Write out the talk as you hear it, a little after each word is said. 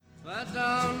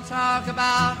talk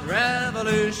about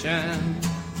revolution.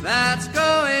 That's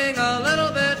going a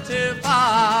little bit too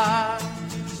far.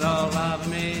 So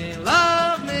love me,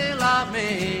 love me, love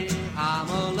me. I'm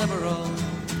a liberal.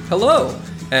 Hello,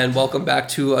 and welcome back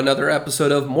to another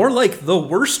episode of More Like the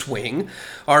Worst Wing,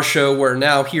 our show where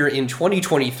now here in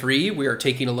 2023, we are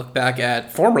taking a look back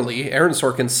at formerly Aaron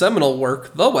Sorkin's seminal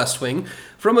work, The West Wing,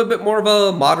 from a bit more of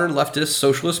a modern leftist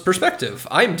socialist perspective.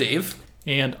 I'm Dave.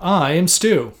 And I am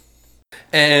Stu.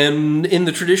 And in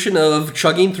the tradition of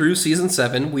chugging through Season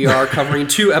 7, we are covering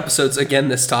two episodes again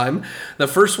this time. The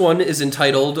first one is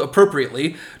entitled,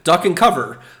 appropriately, Duck and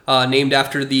Cover, named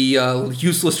after the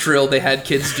useless drill they had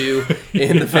kids do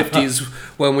in the 50s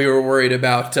when we were worried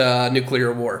about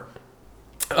nuclear war.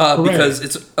 Because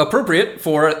it's appropriate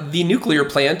for the nuclear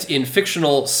plant in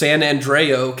fictional San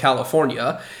Andreo,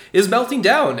 California, is melting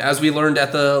down, as we learned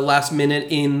at the last minute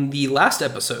in the last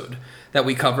episode that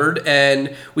we covered,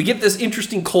 and we get this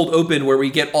interesting cold open where we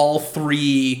get all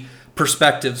three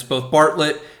perspectives, both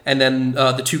Bartlett and then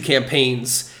the two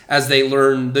campaigns, as they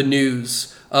learn the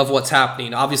news of what's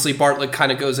happening. Obviously, Bartlett kind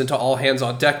of goes into all hands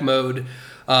on deck mode.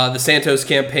 The Santos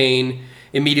campaign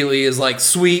immediately is like,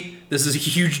 sweet, this is a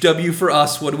huge W for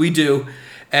us, what do we do?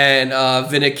 And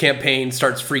Vinnick campaign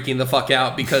starts freaking the fuck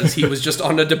out because he was just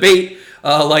on a debate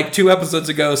like 2 episodes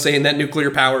ago saying that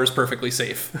nuclear power is perfectly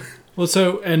safe. Well,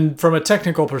 and from a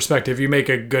technical perspective, you make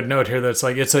a good note here that's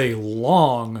like, it's a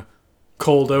long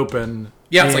cold open.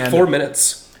 Yeah, it's like 4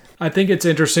 minutes. I think it's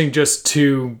interesting just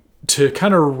to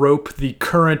kind of rope the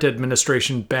current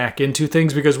administration back into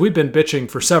things, because we've been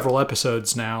bitching for several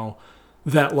episodes now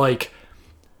that like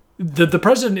the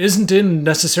president isn't in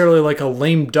necessarily like a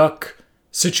lame duck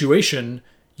situation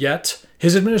yet.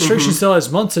 His administration still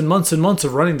has months and months and months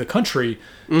of running the country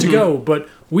to go, but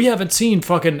we haven't seen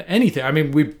fucking anything. I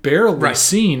mean, we've barely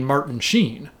seen Martin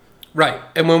Sheen. Right.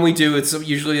 And when we do, it's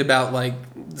usually about like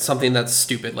something that's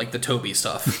stupid, like the Toby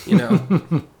stuff, you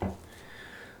know?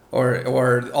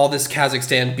 or all this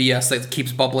Kazakhstan BS that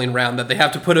keeps bubbling around that they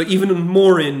have to put even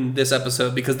more in this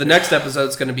episode because the next episode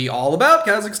is going to be all about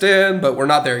Kazakhstan, but we're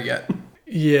not there yet.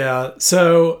 Yeah,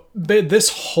 so this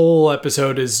whole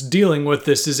episode is dealing with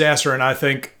this disaster, and I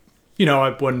think, you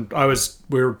know, when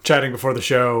we were chatting before the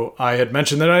show, I had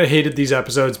mentioned that I hated these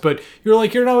episodes, but you're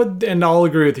like, and I'll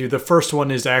agree with you, the first one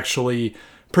is actually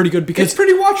pretty good because it's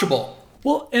pretty watchable.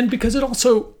 Well, and because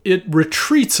it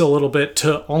retreats a little bit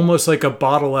to almost like a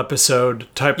bottle episode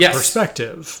type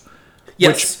perspective,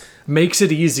 which makes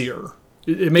it easier.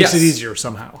 It makes it easier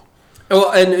somehow.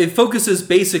 Well, and it focuses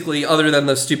basically, other than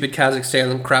the stupid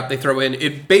Kazakhstan crap they throw in,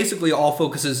 it basically all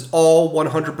focuses all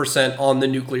 100% on the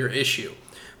nuclear issue,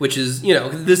 which is, you know,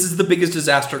 this is the biggest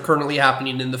disaster currently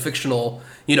happening in the fictional,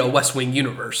 you know, West Wing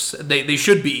universe. They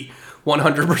should be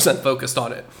 100% focused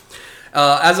on it.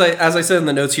 As I said in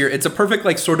the notes here, it's a perfect,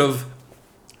 like, sort of,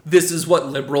 this is what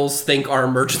liberals think our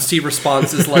emergency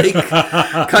response is like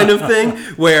kind of thing,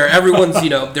 where everyone's, you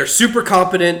know, they're super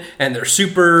competent and they're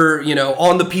super, you know,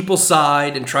 on the people's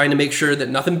side and trying to make sure that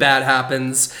nothing bad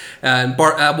happens. And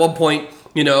at one point,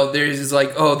 you know, there's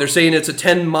like, oh, they're saying it's a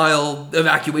 10-mile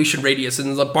evacuation radius.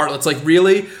 And Bartlett's like,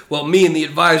 really? Well, me and the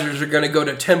advisors are going to go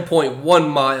to 10.1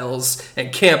 miles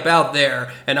and camp out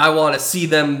there. And I want to see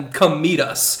them come meet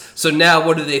us. So now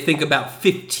what do they think about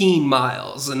 15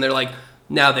 miles? And they're like,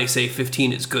 now they say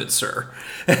 15 is good, sir.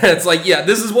 And it's like, yeah,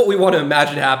 this is what we want to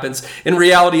imagine happens. In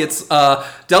reality, it's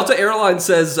Delta Airlines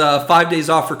says 5 days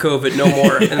off for COVID, no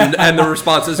more. And the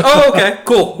response is, oh, okay,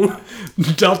 cool.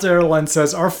 Delta Airlines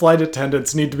says our flight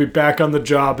attendants need to be back on the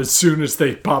job as soon as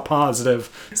they pop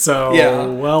positive. So, yeah,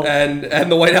 well. And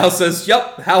the White House says,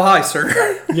 yep, how high,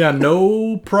 sir? Yeah,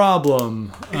 no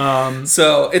problem.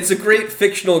 So it's a great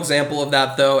fictional example of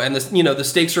that, though. And, the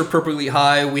stakes are appropriately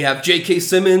high. We have J.K.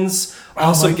 Simmons,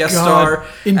 also guest star,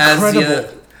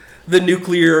 as the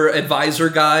nuclear advisor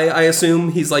guy, I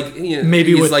assume. He's like,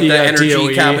 maybe he's with like the energy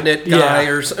DOE cabinet guy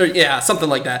or something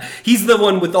like that. He's the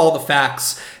one with all the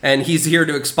facts, and he's here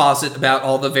to exposit about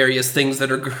all the various things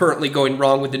that are currently going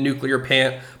wrong with the nuclear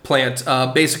plant.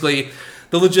 Basically,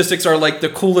 the logistics are like the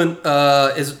coolant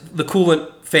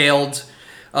failed,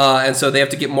 and so they have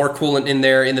to get more coolant in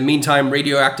there. In the meantime,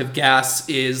 radioactive gas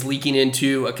is leaking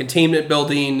into a containment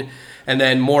building, and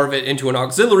then more of it into an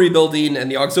auxiliary building, and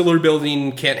the auxiliary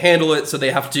building can't handle it, so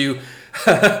they have to,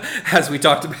 as we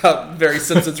talked about, very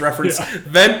Simpsons reference,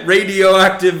 vent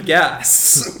radioactive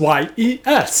gas.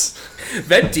 Y-E-S.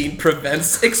 Venting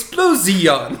prevents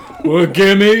explosion. Well,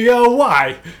 give me a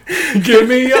Y. Give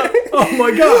me a... Oh,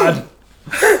 my God.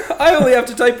 I only have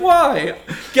to type Y.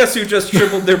 Guess who just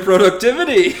tripled their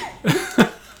productivity?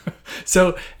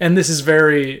 So, and this is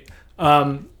very...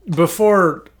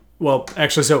 before well,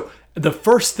 actually, so the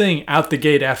first thing out the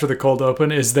gate after the cold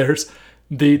open is there's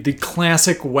the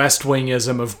classic West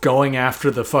Wingism of going after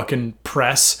the fucking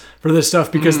press for this stuff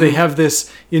because they have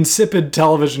this insipid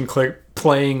television clip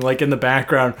playing like in the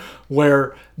background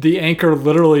where the anchor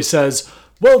literally says,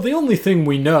 well, the only thing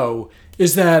we know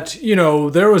is that,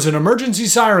 there was an emergency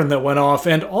siren that went off,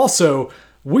 and also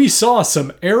we saw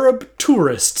some Arab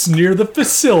tourists near the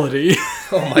facility.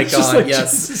 Oh my God, like,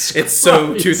 yes. It's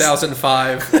so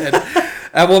 2005. And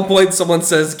at one point someone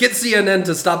says, get CNN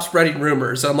to stop spreading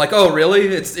rumors. I'm like, oh, really?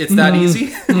 It's that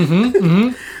easy?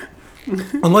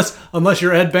 Unless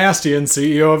you're Ed Bastian,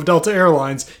 CEO of Delta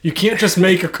Airlines, you can't just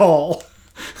make a call.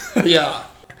 Yeah.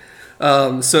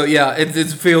 So yeah, it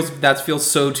feels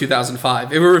so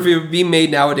 2005. If it would be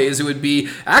made nowadays, it would be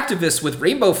activists with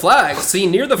rainbow flags seen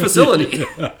near the facility.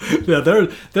 Yeah,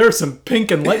 there are some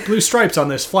pink and light blue stripes on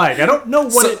this flag. I don't know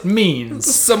what it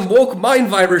means. Some woke mind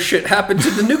virus shit happened to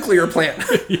the nuclear plant.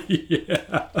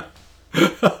 Yeah.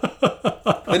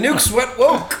 The nukes went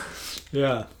woke.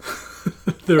 Yeah.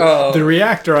 The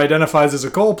reactor identifies as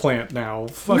a coal plant now.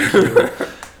 Fuck you.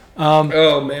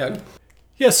 Oh man.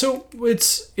 Yeah, so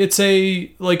it's a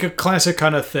classic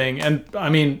kind of thing, and I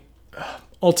mean,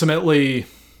 ultimately,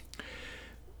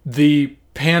 the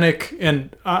panic,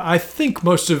 and I think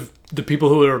most of the people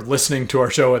who are listening to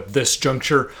our show at this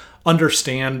juncture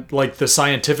understand like the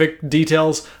scientific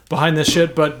details behind this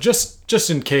shit, but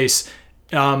just in case,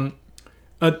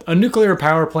 a nuclear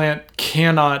power plant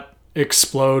cannot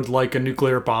explode like a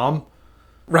nuclear bomb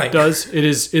right does.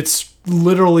 It's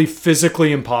literally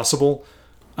physically impossible.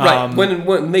 Right.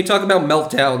 When they talk about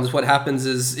meltdowns, what happens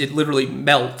is it literally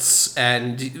melts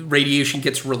and radiation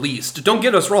gets released. Don't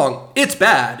get us wrong. It's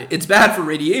bad. It's bad for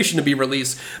radiation to be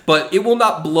released, but it will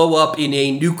not blow up in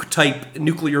a nuke-type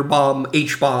nuclear bomb,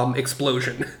 H-bomb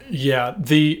explosion. Yeah,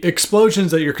 the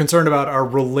explosions that you're concerned about are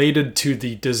related to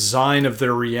the design of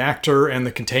the reactor and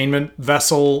the containment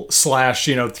vessel /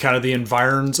 kind of the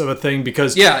environs of a thing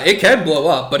because... Yeah, it can blow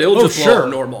up, but it'll just blow up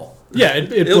normal. Yeah,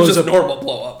 it'll blows just up normal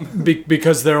blow up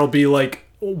because there'll be like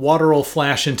water will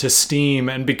flash into steam,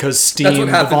 and because steam, that's what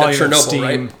happened the volume at Chernobyl, of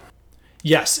steam, right?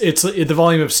 Yes, the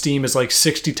volume of steam is like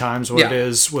 60 times what it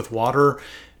is with water.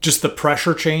 Just the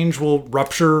pressure change will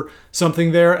rupture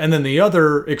something there, and then the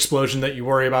other explosion that you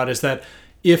worry about is that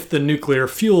if the nuclear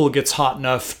fuel gets hot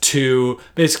enough to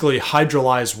basically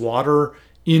hydrolyze water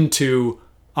into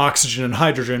oxygen and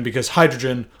hydrogen, because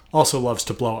hydrogen also loves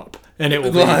to blow up. And it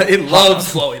will it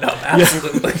loves blowing up,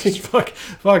 absolutely. Yeah,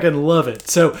 fucking love it.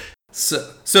 So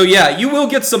yeah, you will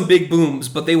get some big booms,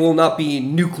 but they will not be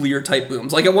nuclear type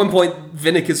booms. Like at one point,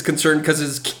 Vinnick is concerned because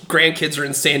his grandkids are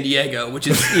in San Diego, which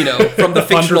is, from the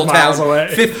fictional town,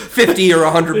 50 or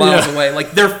 100 miles away.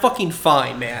 Like they're fucking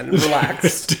fine, man.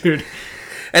 Relax. Dude.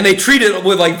 And they treat it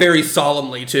with like very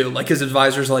solemnly too. Like his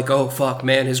advisor's like, "Oh fuck,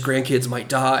 man, his grandkids might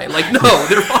die." Like, no,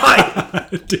 they're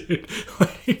fine, dude.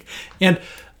 And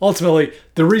ultimately,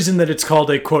 the reason that it's called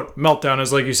a quote meltdown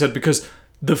is, like you said, because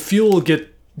the fuel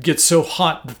gets so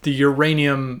hot that the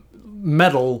uranium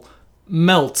metal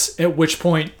melts. At which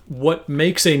point, what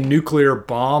makes a nuclear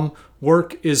bomb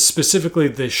work is specifically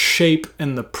the shape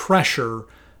and the pressure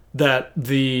that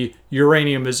the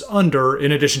uranium is under, in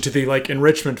addition to the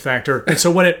enrichment factor. And so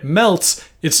when it melts,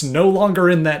 it's no longer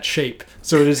in that shape.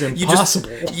 So it is impossible.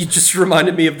 You just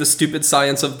reminded me of the stupid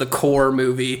science of the Core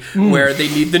movie, where they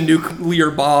need the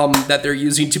nuclear bomb that they're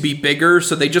using to be bigger,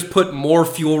 so they just put more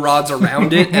fuel rods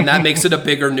around it, and that makes it a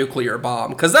bigger nuclear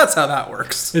bomb. Because that's how that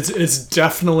works. It's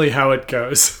definitely how it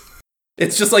goes.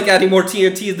 It's just like adding more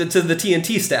TNT to the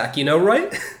TNT stack,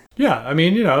 right? Yeah, I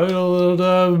mean,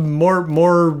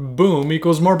 more boom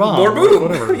equals more bomb. More boom.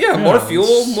 Whatever. Yeah, more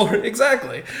fuel, more...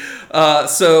 Exactly.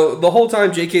 So the whole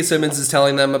time J.K. Simmons is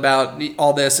telling them about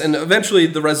all this, and eventually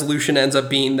the resolution ends up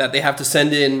being that they have to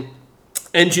send in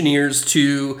engineers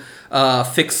to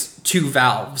fix two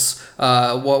valves.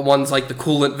 One's like the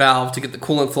coolant valve to get the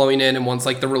coolant flowing in, and one's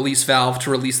like the release valve to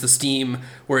release the steam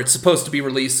where it's supposed to be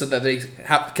released so that they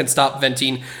can stop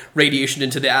venting radiation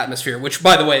into the atmosphere, which,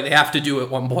 by the way, they have to do at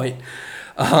one point.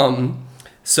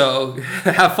 So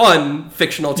have fun,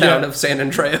 fictional town of San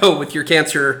Andreo, with your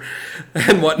cancer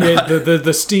and whatnot. Yeah,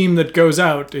 the steam that goes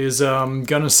out is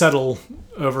gonna settle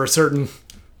over a certain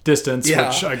distance,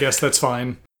 which I guess that's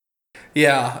fine.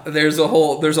 Yeah, there's a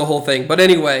whole thing. But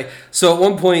anyway, so at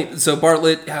one point,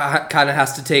 Bartlett kind of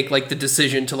has to take the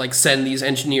decision to send these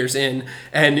engineers in,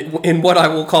 and in what I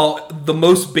will call the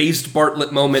most based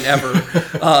Bartlett moment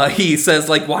ever, he says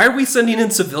why are we sending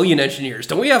in civilian engineers?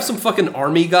 Don't we have some fucking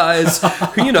army guys?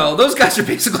 Those guys are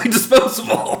basically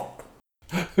disposable.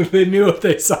 They knew what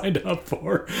they signed up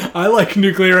for. I like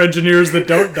nuclear engineers that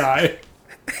don't die.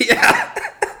 Yeah.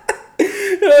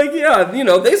 Like, yeah, you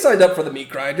know, they signed up for the meat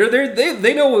grinder.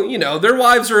 They know, you know, their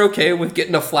wives are okay with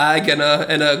getting a flag and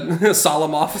a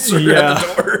solemn officer at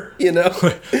the door, you know?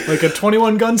 Like a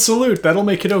 21 gun salute. That'll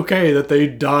make it okay that they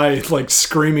die, like,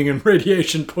 screaming in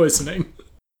radiation poisoning.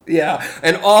 Yeah,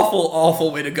 an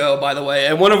awful way to go, by the way.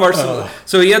 And one of our...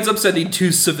 So he ends up sending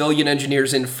 2 civilian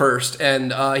engineers in first,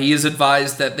 and he is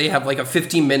advised that they have, like, a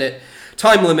 15-minute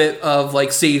time limit of,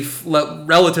 like, safe,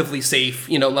 relatively safe,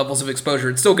 you know, levels of exposure.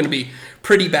 It's still going to be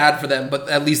pretty bad for them, but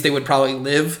at least they would probably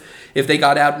live if they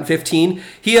got out in 15.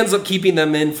 He ends up keeping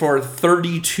them in for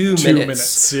 32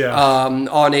 minutes,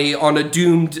 on a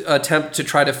doomed attempt to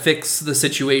try to fix the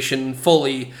situation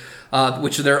fully,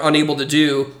 which they're unable to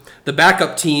do. The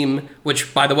backup team,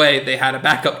 which, by the way, they had a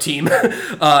backup team,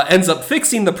 ends up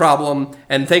fixing the problem.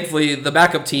 And thankfully, the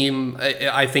backup team,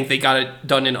 I think they got it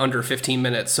done in under 15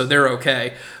 minutes, so they're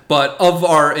okay. But of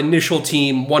our initial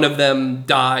team, one of them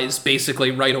dies basically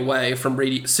right away from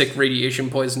sick radiation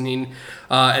poisoning.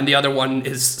 And the other one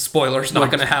is, spoilers,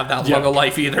 not going to have that long a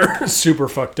life either. Super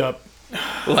fucked up.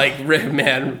 Like,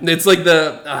 man, it's like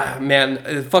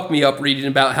it fucked me up reading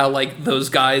about how, like, those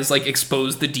guys, like,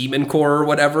 exposed the demon core or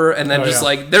whatever, and then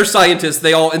like, they're scientists,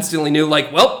 they all instantly knew,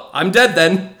 like, well, I'm dead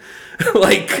then.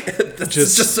 Like, that's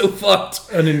just so fucked.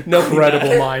 An incredible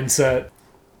mindset.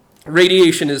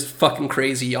 Radiation is fucking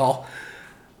crazy, y'all.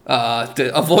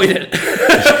 To avoid it.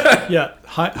 Yeah,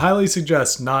 highly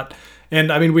suggest not. And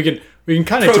I mean, we can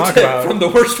kind of talk about from the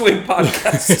Worst Wing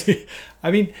podcast. I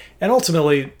mean, and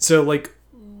ultimately, so, like,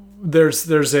 there is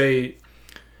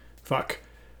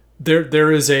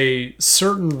a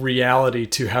certain reality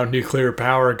to how nuclear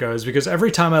power goes, because every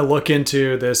time I look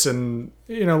into this, and,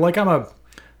 you know, like, I'm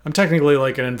technically,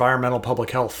 like, an environmental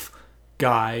public health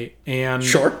guy, and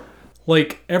sure,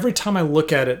 like, every time I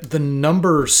look at it, the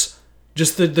numbers,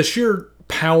 just the sheer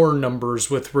power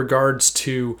numbers with regards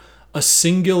to a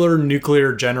singular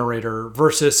nuclear generator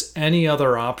versus any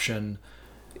other option,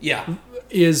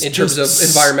 is in terms of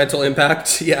environmental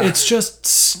impact, it's just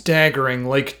staggering.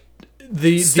 Like,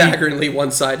 staggeringly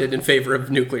one-sided in favor of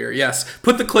nuclear. Yes,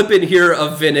 put the clip in here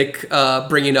of Vinnick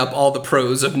bringing up all the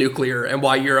pros of nuclear and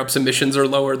why Europe's emissions are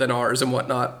lower than ours and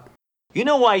whatnot. You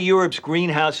know why Europe's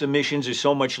greenhouse emissions are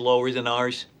so much lower than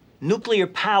ours? Nuclear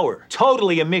power,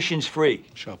 totally emissions-free.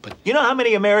 Sure, but you know how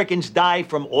many Americans die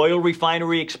from oil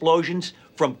refinery explosions,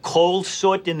 from coal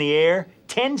soot in the air?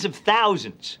 Tens of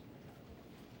thousands.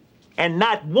 And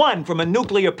not one from a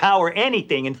nuclear power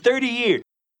anything in 30 years.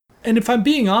 And if I'm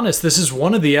being honest, this is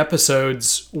one of the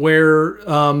episodes where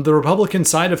the Republican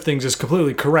side of things is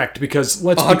completely correct, because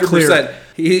let's 100%. Be clear.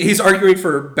 He's arguing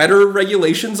for better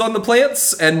regulations on the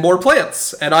plants and more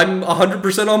plants, and I'm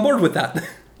 100% on board with that.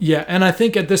 Yeah, and I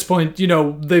think at this point, you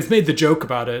know, they've made the joke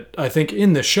about it, I think,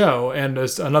 in the show, and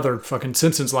as another fucking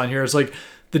Simpsons line here is like,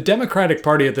 the Democratic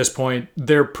Party at this point,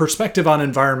 their perspective on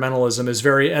environmentalism is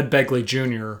very Ed Begley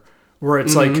Jr., where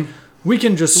it's like, we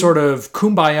can just sort of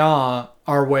kumbaya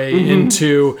our way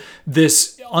into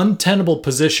this untenable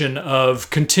position of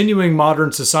continuing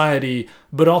modern society,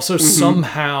 but also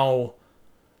somehow,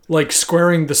 like,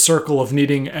 squaring the circle of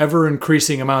needing ever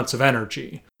increasing amounts of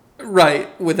energy.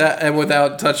 Right, with that, and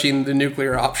without touching the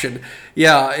nuclear option.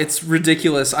 Yeah, it's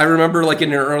ridiculous. I remember, like,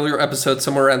 in an earlier episode,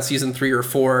 somewhere around season 3 or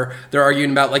 4, they're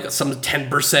arguing about, like, some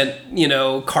 10%, you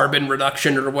know, carbon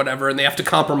reduction or whatever, and they have to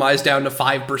compromise down to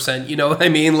 5%, you know what I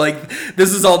mean? Like,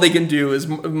 this is all they can do is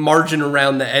margin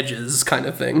around the edges kind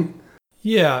of thing.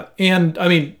 Yeah, and, I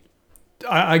mean,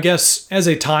 I guess as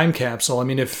a time capsule, I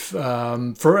mean, if,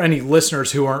 for any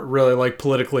listeners who aren't really, like,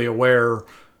 politically aware,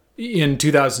 in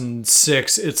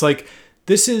 2006, it's like,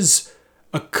 this is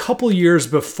a couple years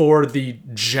before the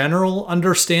general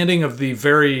understanding of the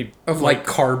very... Of, like,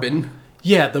 carbon.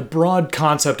 Yeah, the broad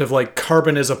concept of, like,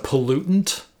 carbon as a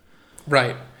pollutant.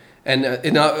 Right.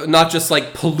 And not just,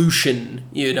 like, pollution,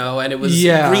 you know, and it was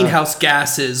greenhouse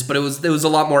gases, but it was a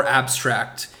lot more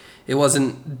abstract. It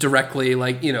wasn't directly,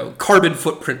 like, you know, carbon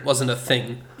footprint wasn't a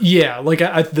thing. Yeah, like,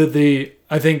 I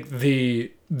think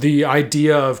the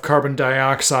idea of carbon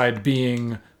dioxide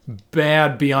being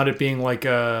bad beyond it being like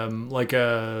a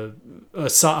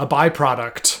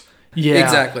byproduct. Yeah,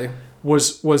 exactly.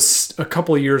 Was a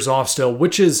couple of years off still,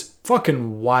 which is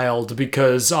fucking wild,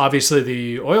 because obviously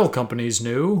the oil companies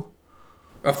knew.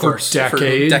 Of course, for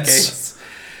decades.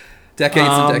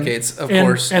 And decades, of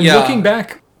course. And looking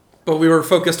back. But we were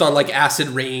focused on, like, acid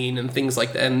rain and things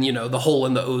like that, and, you know, the hole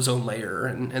in the ozone layer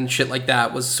and shit like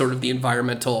that was sort of the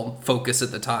environmental focus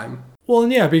at the time. Well,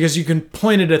 and yeah, because you can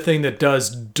point at a thing that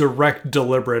does direct,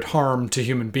 deliberate harm to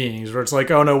human beings, where it's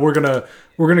like, oh no, we're gonna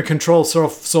control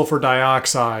sulfur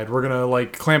dioxide, we're gonna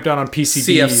like clamp down on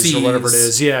PCBs CFCs. or whatever it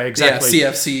is. Yeah, exactly.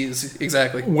 Yeah, CFCs,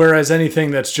 exactly. Whereas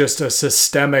anything that's just a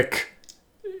systemic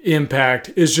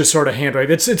impact is just sort of handwave.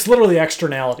 It's literally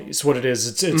externalities. What it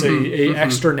is, it's a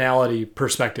externality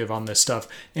perspective on this stuff.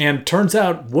 And turns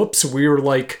out, whoops, we were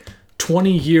like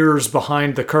 20 years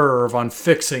behind the curve on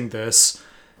fixing this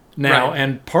now. Right.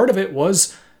 And part of it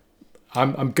was,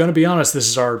 I'm going to be honest, this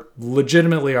is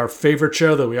legitimately our favorite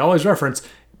show that we always reference.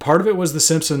 Part of it was The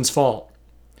Simpsons' fault.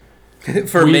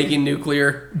 for making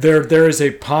nuclear There is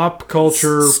a pop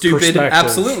culture stupid.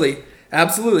 perspective.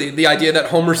 Absolutely. The idea that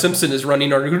Homer Simpson is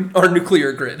running our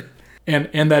nuclear grid.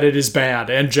 And that it is bad.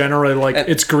 And generally, like,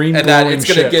 it's green and glowing that it's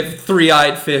going to shit. give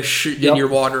three-eyed fish in your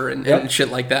water and shit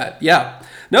like that. Yeah.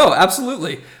 No,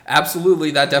 absolutely.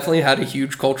 Absolutely. That definitely had a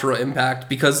huge cultural impact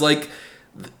because, like,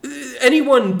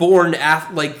 anyone born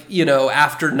after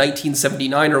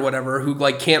 1979 or whatever who,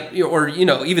 like, can't, or,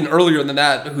 even earlier than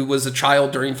that, who was a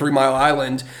child during 3 Mile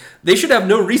Island, they should have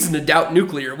no reason to doubt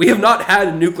nuclear. We have not had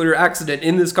a nuclear accident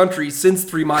in this country since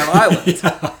 3 Mile Island.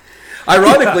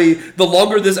 Ironically, the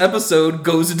longer this episode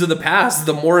goes into the past,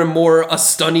 the more and more a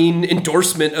stunning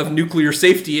endorsement of nuclear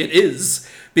safety it is.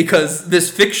 Because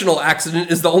this fictional accident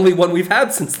is the only one we've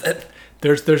had since then.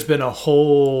 There's been a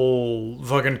whole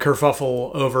fucking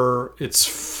kerfuffle over its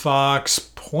Fox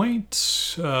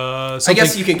Point. I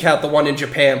guess you can count the one in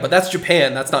Japan, but that's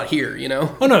Japan. That's not here,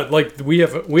 Oh no, like we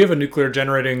have a nuclear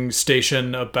generating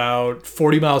station about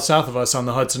 40 miles south of us on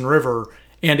the Hudson River,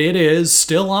 and it is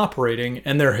still operating.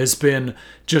 And there has been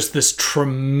just this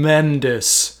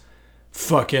tremendous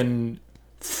fucking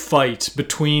fight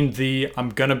between I'm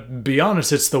gonna be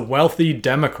honest, it's the wealthy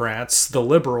Democrats, the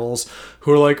liberals,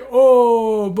 who are like,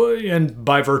 oh, but, and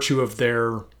by virtue of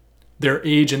their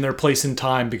age and their place in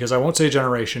time, because I won't say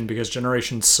generation because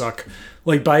generations suck,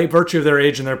 like by virtue of their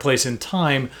age and their place in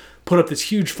time, put up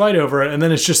this huge fight over it. And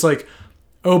then it's just like,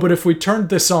 oh, but if we turned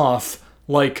this off,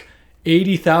 like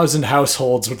 80,000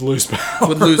 households would lose power.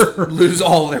 Would lose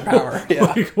all their power. Yeah.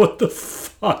 Like, what the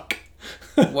fuck?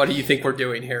 What do you think we're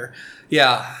doing here?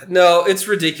 Yeah, no, it's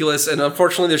ridiculous, and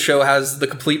unfortunately the show has the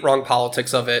complete wrong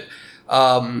politics of it.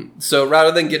 So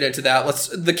rather than get into that,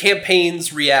 the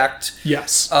campaigns react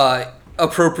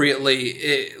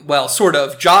appropriately. Sort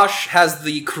of. Josh has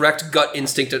the correct gut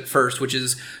instinct at first, which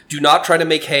is do not try to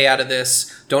make hay out of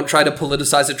this. Don't try to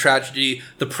politicize a tragedy.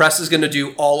 The press is going to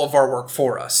do all of our work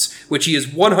for us, which he is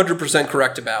 100%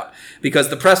 correct about, because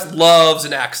the press loves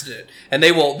an accident, and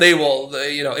they will,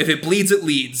 if it bleeds, it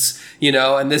leads,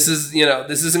 and this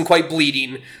isn't quite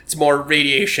bleeding. It's more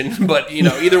radiation, but,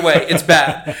 either way, it's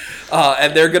bad.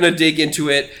 And they're going to dig into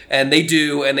it, and they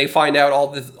do, and they find out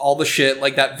all the shit,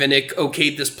 like that Vinnick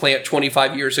okayed this plant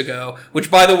 25 years ago, which,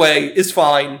 by the way, is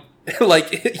fine.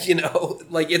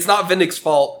 It's not Vinnick's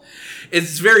fault.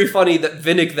 It's very funny that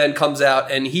Vinnick then comes out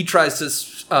and he tries to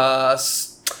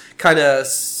kind of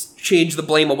change the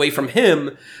blame away from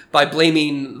him by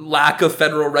blaming lack of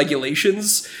federal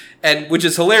regulations, and which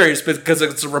is hilarious because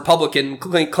it's a Republican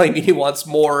claiming he wants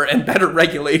more and better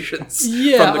regulations.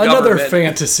 Yeah, from the another government.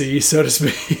 fantasy, so to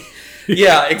speak.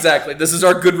 Yeah, exactly. This is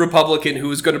our good Republican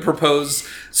who is going to propose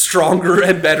stronger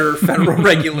and better federal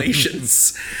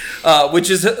regulations, which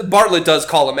is Bartlett does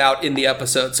call him out in the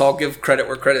episode, so I'll give credit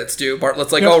where credit's due.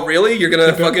 Bartlett's like, oh, really? You're going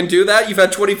to fucking do that? You've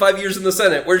had 25 years in the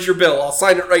Senate. Where's your bill? I'll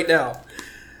sign it right now.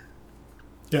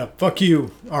 Yeah, fuck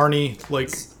you, Arnie.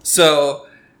 So,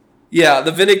 yeah,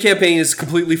 the Vinnick campaign is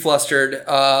completely flustered.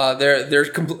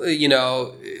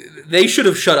 They should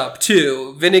have shut up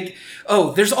too. Vinnick.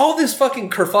 Oh, there's all this fucking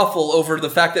kerfuffle over the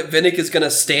fact that Vinnick is going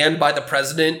to stand by the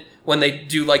president when they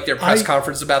do like their press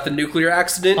conference about the nuclear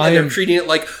accident, and they're treating it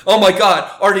like, oh my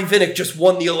god, Artie Vinnick just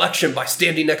won the election by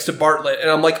standing next to Bartlett, and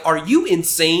I'm like, are you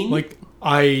insane?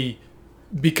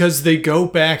 Because they go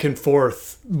back and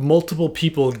forth, multiple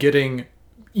people getting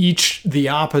each the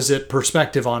opposite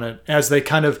perspective on it as they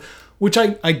kind of, which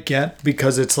I get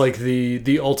because it's like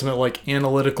the ultimate like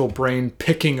analytical brain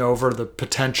picking over the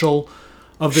potential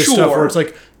of this stuff where it's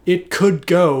like it could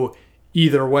go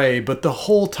either way, but the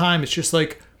whole time it's just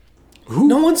like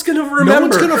no one's gonna remember. No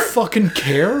one's gonna fucking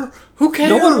care. Who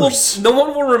cares? No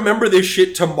one will remember this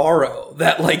shit tomorrow.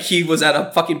 That like he was at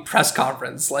a fucking press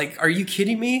conference. Like, are you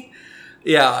kidding me?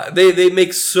 Yeah, they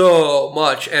make so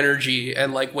much energy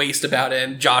and like waste about it,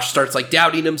 and Josh starts like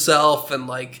doubting himself, and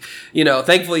like,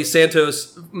 thankfully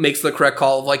Santos makes the correct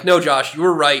call of like, no, Josh, you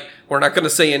were right. We're not going to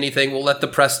say anything. We'll let the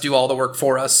press do all the work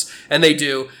for us. And they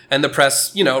do. And the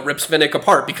press, rips Vinnick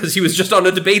apart because he was just on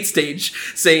a debate stage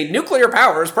saying nuclear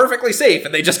power is perfectly safe.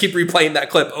 And they just keep replaying that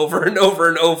clip over and over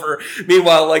and over.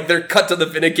 Meanwhile, like, they're cut to the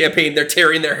Vinnick campaign. They're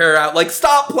tearing their hair out. Like,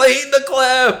 stop playing the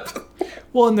clip.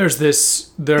 Well, and there's the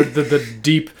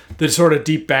sort of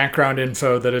deep background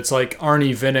info that it's like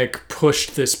Arnie Vinnick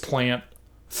pushed this plant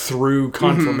through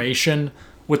confirmation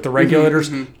with the regulators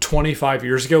 25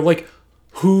 years ago. Like,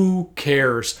 who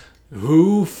cares?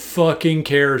 Who fucking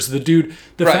cares? The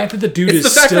fact that the dude is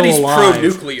still alive. It's the fact that he's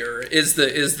pro-nuclear is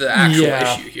the actual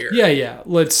issue here. Yeah.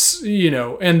 Let's,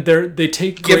 and they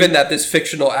take... Given that this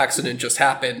fictional accident just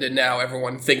happened and now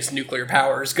everyone thinks nuclear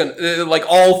power is going to... Like,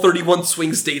 all 31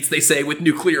 swing states, they say, with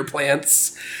nuclear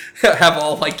plants have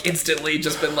all, like, instantly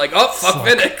just been like, oh, fuck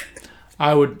Vinnick.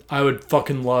 I would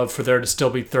fucking love for there to still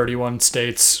be 31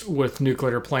 states with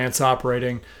nuclear plants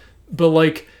operating. But,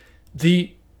 like,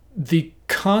 the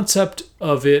concept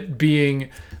of it being,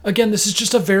 again, this is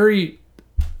just a very,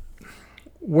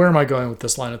 where am I going with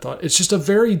this line of thought? It's just a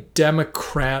very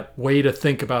Democrat way to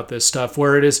think about this stuff,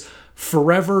 where it is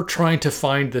forever trying to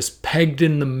find this pegged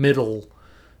in the middle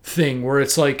thing where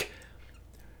it's like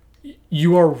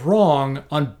you are wrong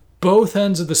on both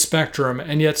ends of the spectrum,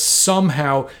 and yet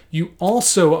somehow you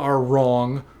also are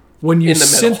wrong when you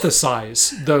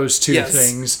synthesize those two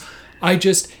things.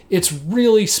 It's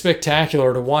really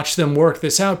spectacular to watch them work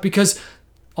this out, because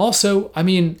also, I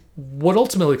mean, what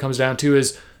ultimately comes down to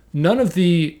is none of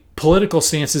the political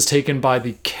stances taken by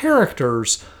the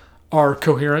characters are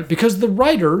coherent, because the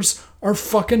writers are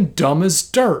fucking dumb as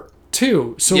dirt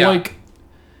too. So like,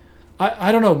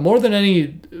 I don't know, more than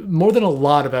a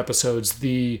lot of episodes,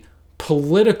 the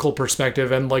political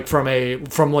perspective and like from a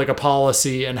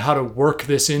policy and how to work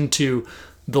this into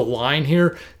the line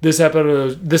here, this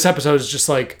episode is just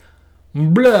like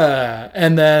blah,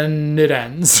 and then it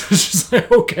ends. It's just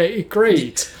like, okay,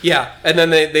 great. Yeah, and then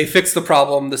they fix the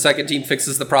problem, the second team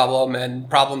fixes the problem, and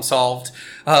problem solved.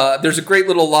 There's a great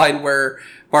little line where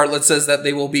Bartlett says that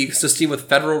they will be assisting with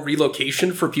federal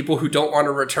relocation for people who don't want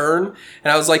to return.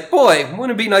 And I was like, boy,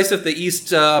 wouldn't it be nice if the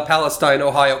East Palestine,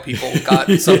 Ohio people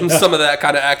got some of that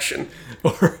kind of action.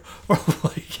 Or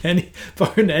like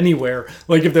anywhere.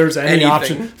 Like if there's any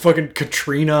option, fucking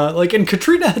Katrina. Like, and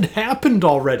Katrina had happened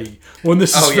already when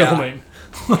this is filming.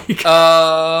 Like,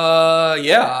 yeah,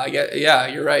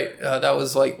 you're right. That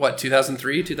was like, what,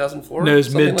 2003, 2004? No, it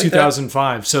was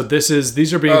mid-2005. So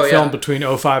these are being filmed between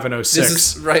 05 and 06.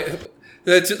 This is, right.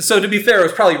 So to be fair, it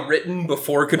was probably written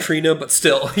before Katrina, but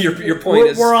still, your point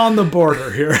is... We're on the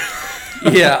border here.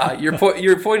 Yeah, your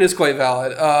point is quite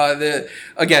valid.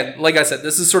 Again, like I said,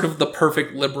 this is sort of the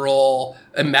perfect liberal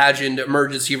imagined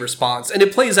emergency response, and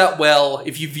it plays out well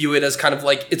if you view it as kind of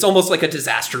like, it's almost like a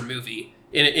disaster movie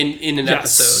in an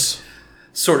episode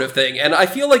sort of thing. And I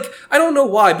feel like, I don't know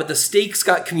why, but the stakes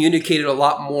got communicated a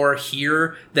lot more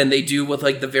here than they do with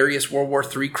like the various World War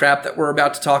III crap that we're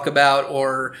about to talk about,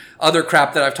 or other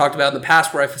crap that I've talked about in the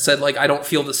past where I've said like, I don't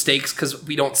feel the stakes because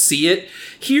we don't see it.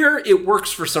 Here, it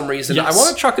works for some reason. Yes. I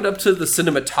want to chalk it up to the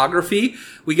cinematography.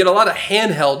 We get a lot of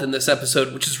handheld in this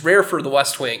episode, which is rare for The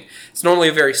West Wing. It's normally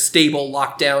a very stable,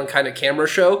 lockdown kind of camera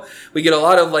show. We get a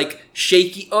lot of like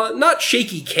shaky, not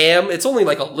shaky cam, it's only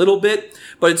like a little bit,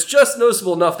 but it's just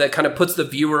noticeable enough that kind of puts the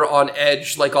viewer on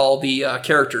edge, like all the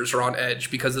characters are on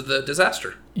edge because of the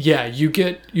disaster. Yeah, you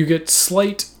get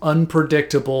slight,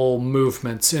 unpredictable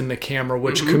movements in the camera,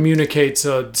 which communicates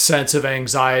a sense of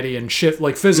anxiety and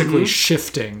physically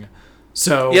shifting.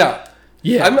 So yeah.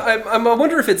 I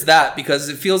wonder if it's that, because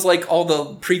it feels like all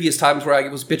the previous times where I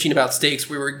was bitching about stakes,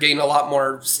 we were getting a lot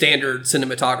more standard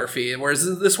cinematography,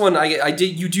 whereas this one,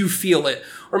 you do feel it.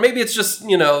 Or maybe it's just,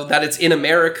 that it's in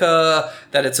America,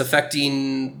 that it's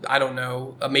affecting, I don't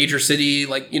know, a major city,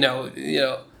 like,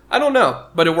 I don't know,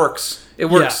 but it works. It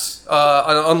works,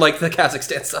 unlike the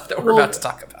Kazakhstan stuff that we're about to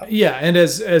talk about. Yeah, and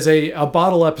as a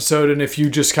bottle episode, and if you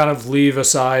just kind of leave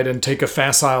aside and take a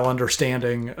facile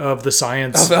understanding of the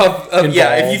science involved,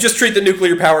 if you just treat the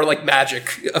nuclear power like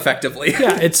magic, effectively.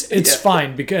 Yeah, it's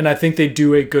fine, and I think they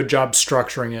do a good job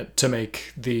structuring it to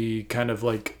make the kind of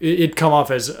like, it come off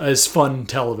as fun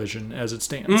television as it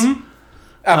stands. Mm-hmm.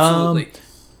 Absolutely.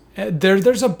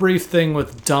 There's a brief thing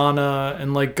with Donna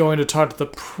and like going to talk to the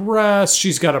press.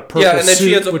 She's got a purple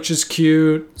suit, which is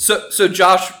cute. So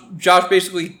Josh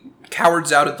basically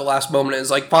cowards out at the last moment and is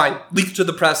like, fine, leak to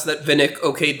the press that Vinnick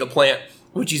okayed the plant,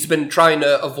 which he's been trying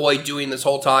to avoid doing this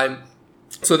whole time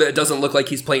so that it doesn't look like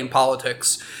he's playing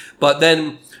politics. But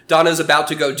then Donna's about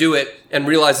to go do it and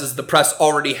realizes the press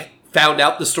already found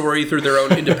out the story through their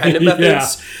own independent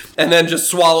methods, and then just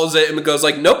swallows it and goes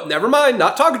like, nope, never mind,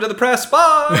 not talking to the press,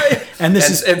 bye. and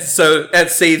so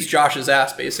that saves Josh's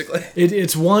ass, basically.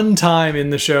 It's one time in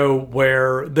the show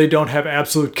where they don't have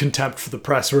absolute contempt for the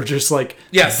press. We're just like,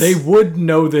 yes, they would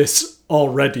know this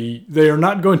already. They are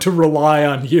not going to rely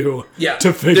on you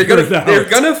to figure it out. They're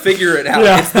going to figure it out.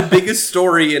 It's the biggest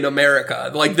story in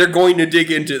America. Like, they're going to dig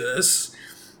into this.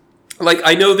 Like,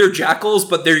 I know they're jackals,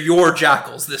 but they're your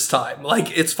jackals this time.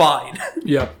 Like, it's fine.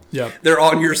 Yep. They're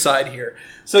on your side here.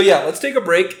 So, yeah, let's take a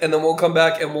break, and then we'll come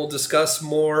back and we'll discuss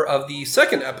more of the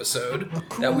second episode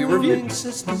that we reviewed.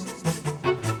 System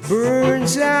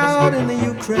burns out in the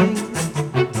Ukraine.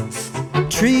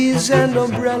 Trees and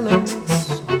umbrellas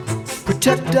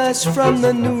protect us from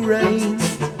the new rain.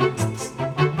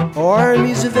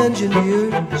 Armies of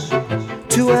engineers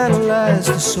to analyze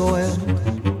the soil.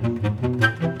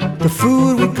 The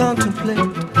food we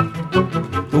contemplate,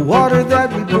 the water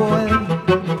that we boil.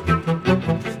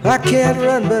 I can't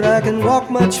run, but I can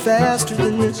walk much faster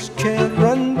than this. Can't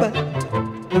run, but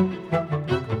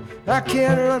I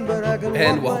can't run, but I can walk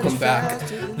And welcome much back.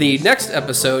 faster. The next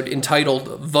episode,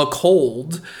 entitled The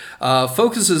Cold,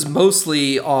 focuses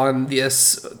mostly on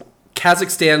this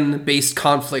Kazakhstan-based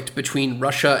conflict between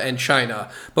Russia and China.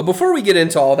 But before we get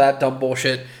into all that dumb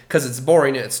bullshit, because it's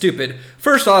boring and it's stupid,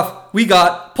 first off, we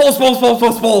got polls.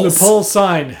 The poll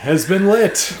sign has been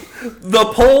lit. The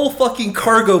pole fucking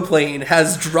cargo plane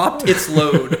has dropped its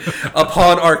load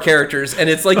upon our characters, and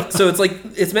it's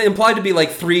implied to be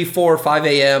like 3, 4, 5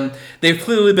 a.m. They've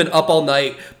clearly been up all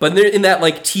night, but they're in that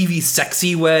like TV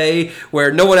sexy way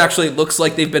where no one actually looks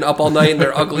like they've been up all night and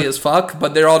they're ugly as fuck,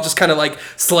 but they're all just kind of like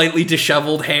slightly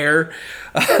disheveled hair.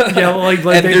 like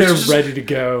they're ready to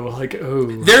go. Like,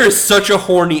 oh, there is such a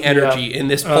horny energy in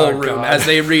this poll room God. as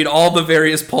they read all the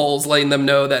various polls, letting them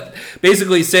know that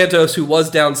basically Santos, who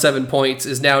was down 7 points,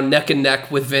 is now neck and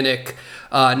neck with Vinnick.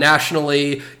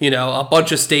 Nationally, a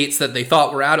bunch of states that they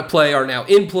thought were out of play are now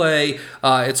in play.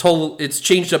 It's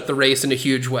changed up the race in a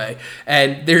huge way,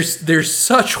 and there's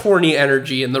such horny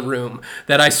energy in the room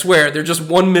that I swear they're just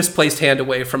one misplaced hand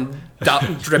away from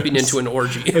dripping into an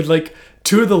orgy. And like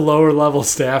two of the lower level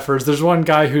staffers, there's one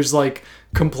guy who's like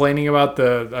complaining about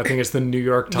I think it's the New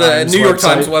York Times. The New York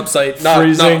Times website not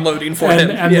loading for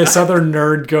him, and this other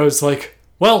nerd goes like,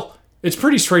 well, it's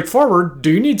pretty straightforward. Do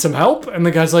you need some help? And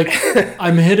the guy's like,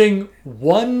 I'm hitting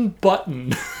one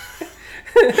button.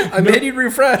 I'm hitting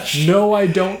refresh. No, I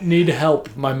don't need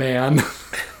help, my man.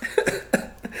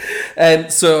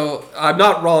 And so I'm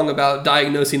not wrong about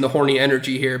diagnosing the horny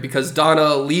energy here, because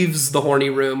Donna leaves the horny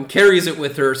room, carries it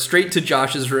with her straight to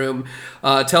Josh's room,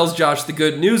 tells Josh the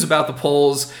good news about the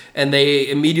polls, and they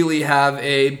immediately have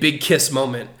a big kiss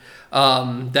moment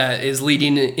that is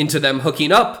leading into them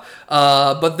hooking up.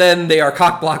 But then they are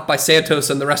cock-blocked by Santos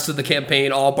and the rest of the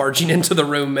campaign all barging into the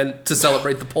room and to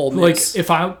celebrate the poll news.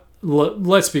 Like,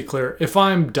 let's be clear, if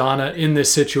I'm Donna in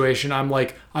this situation, I'm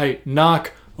like, I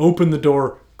knock, open the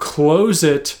door, close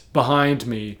it behind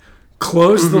me,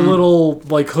 close the little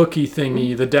like hooky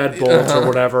thingy, the deadbolt or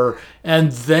whatever,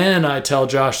 and then I tell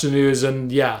Josh the news,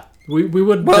 and they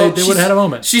would have had a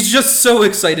moment. She's just so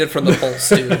excited from the polls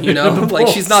too, like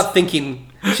polls. she's not thinking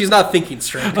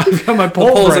straight. I've got my The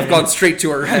polls brain. have gone straight to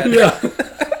her head.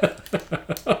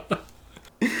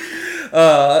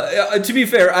 To be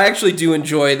fair, I actually do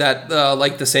enjoy that,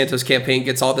 like the Santos campaign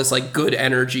gets all this like good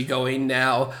energy going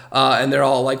now, and they're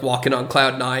all like walking on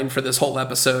cloud 9 for this whole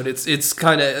episode. It's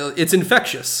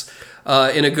infectious,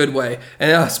 in a good way.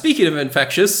 And speaking of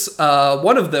infectious,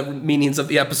 one of the meanings of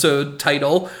the episode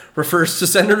title refers to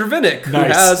Senator Vinnick, who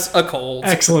has a cold.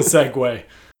 Excellent segue.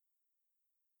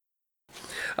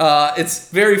 It's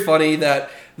very funny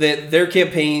that their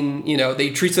campaign, they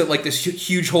treat it like this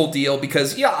huge whole deal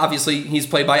because, obviously he's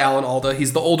played by Alan Alda.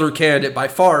 He's the older candidate by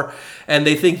far. And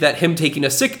they think that him taking a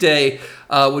sick day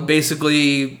would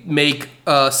basically make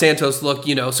Santos look,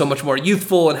 so much more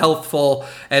youthful and healthful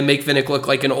and make Vinnick look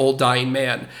like an old dying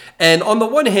man. And on the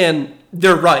one hand,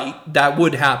 they're right. That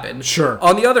would happen. Sure.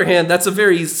 On the other hand, that's a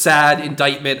very sad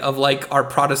indictment of like our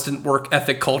Protestant work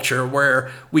ethic culture where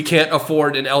we can't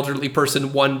afford an elderly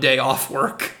person one day off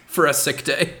work for a sick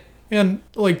day. And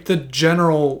like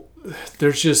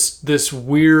there's just this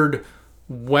weird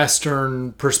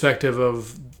Western perspective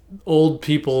of old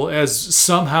people as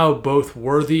somehow both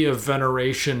worthy of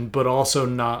veneration, but also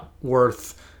not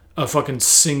worth a fucking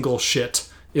single shit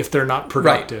if they're not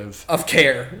productive. Right. Of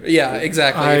care. Yeah,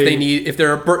 exactly. If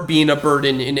they're being a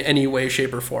burden in any way,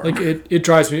 shape, or form. Like it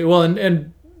drives me. Well,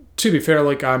 and to be fair,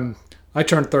 like I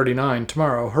turn 39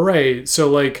 tomorrow. Hooray! So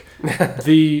like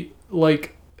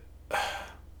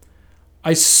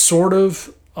I sort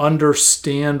of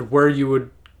understand where you would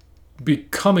be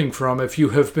coming from if you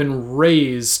have been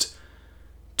raised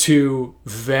to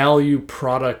value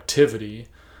productivity,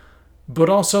 but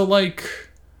also like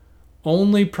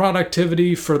only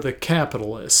productivity for the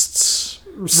capitalists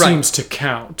seems to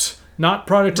count. Not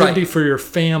productivity for your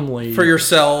family, for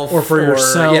yourself, or for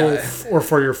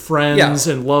your friends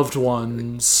and loved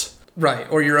ones. Right,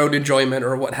 or your own enjoyment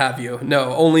or what have you.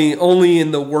 No, only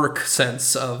in the work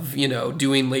sense of,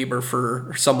 doing labor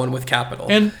for someone with capital.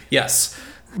 And yes.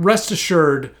 Rest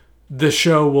assured, the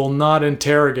show will not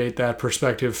interrogate that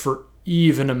perspective for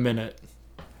even a minute.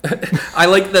 I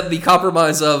like that the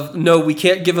compromise of, no, we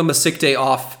can't give him a sick day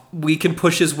off. We can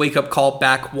push his wake-up call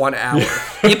back 1 hour.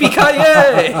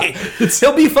 Yippee-ki-yay!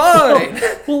 He'll be fine!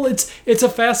 Well, it's a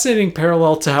fascinating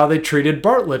parallel to how they treated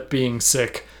Bartlett being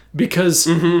sick. Because,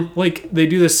 they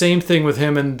do the same thing with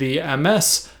him in the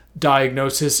MS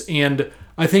diagnosis, and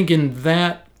I think in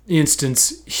that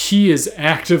instance, he is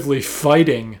actively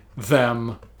fighting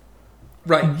them.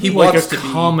 Right, he wants to be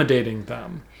accommodating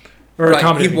them.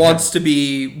 Right, he wants to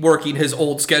be working his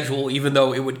old schedule, even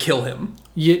though it would kill him.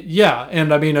 Yeah,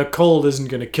 and I mean, a cold isn't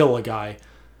going to kill a guy.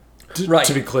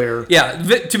 To be clear. Yeah,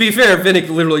 to be fair, Vinnick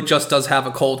literally just does have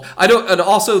a cold. And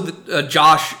also,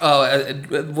 Josh,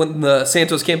 when the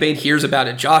Santos campaign hears about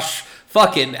it, Josh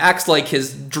fucking acts like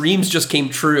his dreams just came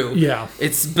true. Yeah.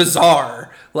 It's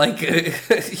bizarre. Like,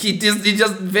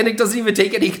 Vinnick doesn't even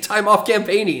take any time off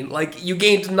campaigning. Like, you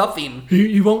gained nothing.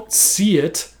 You won't see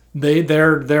it.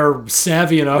 They're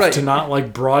savvy enough to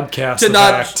not broadcast to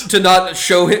not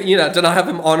show him, to not have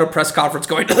him on a press conference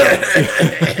going,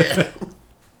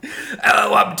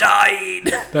 oh, I'm dying.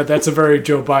 That's a very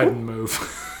Joe Biden move.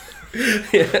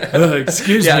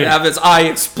 Excuse me. Yeah, to have his eye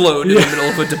explode in the middle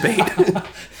of a debate.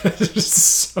 There's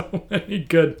so many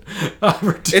good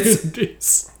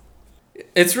opportunities.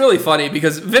 It's really funny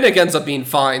because Vinnick ends up being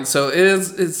fine, so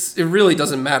it really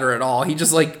doesn't matter at all. He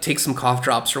just takes some cough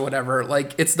drops or whatever.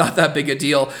 It's not that big a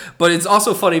deal. But it's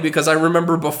also funny because I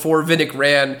remember before Vinnick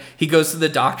ran, he goes to the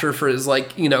doctor for his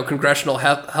congressional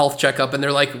health checkup, and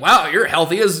they're like, "Wow, you're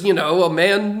healthy as a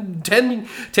man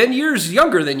 10 years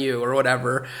younger than you or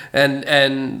whatever."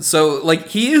 And so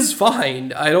he is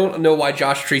fine. I don't know why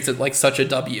Josh treats it like such a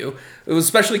W. It was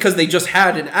especially because they just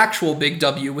had an actual big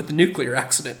W with the nuclear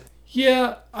accident.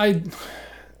 Yeah, I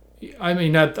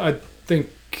mean, I think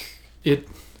it,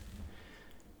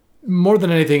 more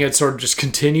than anything, it sort of just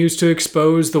continues to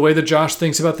expose the way that Josh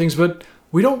thinks about things, but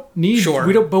we don't need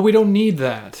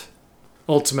that,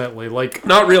 ultimately.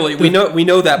 Not really. We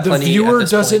know that plenty. The viewer at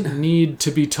this doesn't point. need to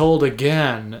be told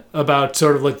again about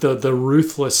sort of the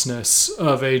ruthlessness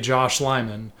of a Josh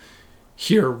Lyman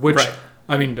here, which... Right.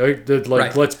 I mean,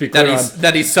 let's be clear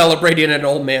that he's celebrating an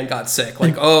old man got sick.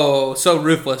 Oh, so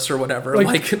ruthless or whatever.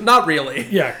 Not really.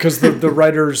 Yeah, because the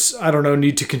writers, I don't know,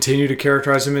 need to continue to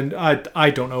characterize him, and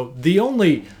I don't know. The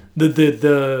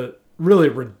really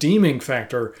redeeming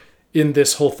factor in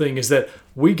this whole thing is that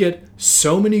we get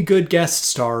so many good guest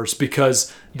stars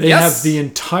because they have the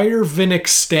entire Vinnick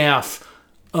staff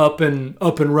up and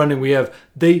running.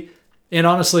 And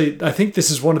honestly, I think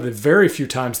this is one of the very few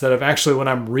times that I've actually, when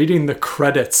I'm reading the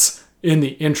credits in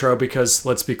the intro, because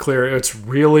let's be clear, it's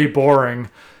really boring,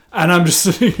 and I'm just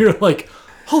sitting here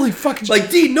holy fucking...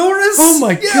 Dean Norris? Oh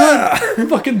my god!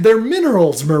 Fucking, they're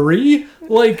minerals, Marie!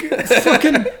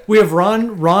 Fucking... We have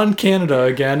Ron Canada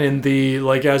again in the,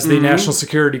 as the national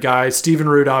security guy. Stephen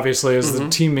Root, obviously, as the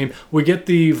team meme. We get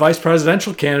the vice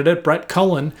presidential candidate, Brett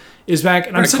Cullen, is back,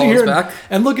 and I'm sitting here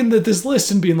and looking at this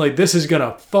list and being this is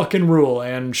gonna fucking rule.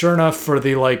 And sure enough, for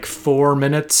the 4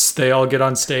 minutes they all get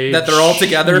on stage, that they're all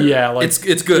together, it's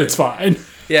good, it's fine.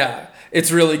 Yeah,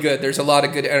 it's really good. There's a lot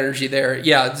of good energy there.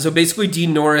 Yeah, so basically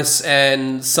Dean Norris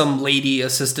and some lady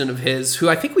assistant of his, who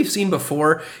I think we've seen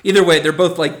before. Either way, they're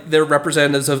both they're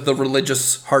representatives of the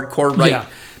religious hardcore right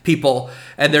people,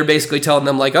 and they're basically telling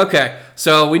them okay,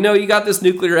 so we know you got this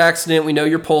nuclear accident, we know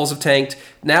your polls have tanked,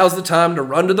 now's the time to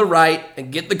run to the right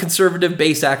and get the conservative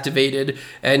base activated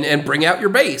and bring out your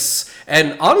base.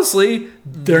 And honestly,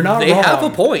 they wrong. have a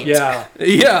point. Yeah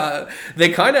They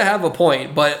kind of have a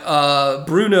point. But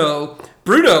Bruno,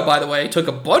 by the way, took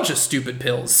a bunch of stupid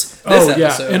pills this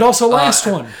episode. And also last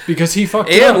one, because he fucked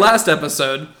up. And last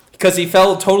episode, because he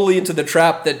fell totally into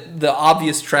the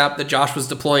obvious trap that Josh was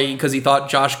deploying, because he thought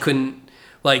Josh couldn't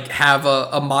have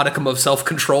a modicum of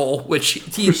self-control, which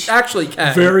he actually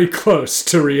can. Very close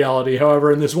to reality,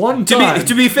 however, in this one time.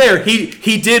 To be fair,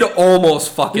 he did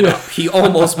almost fuck it up. He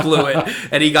almost blew it,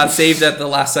 and he got saved at the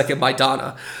last second by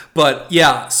Donna. But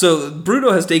yeah, so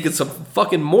Bruno has taken some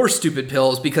fucking more stupid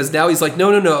pills, because now he's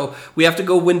no, we have to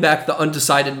go win back the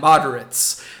undecided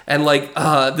moderates. And like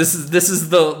this is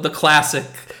the classic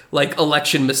like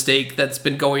election mistake that's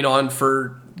been going on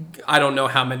for I don't know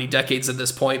how many decades at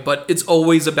this point, but it's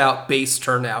always about base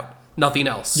turnout, nothing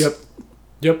else.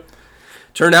 Yep.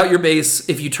 Turn out your base.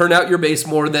 If you turn out your base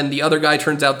more than the other guy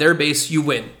turns out their base, you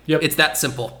win. Yep. It's that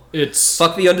simple. It's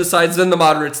fuck the undecideds and the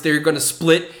moderates. They're going to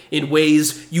split in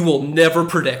ways you will never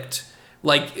predict.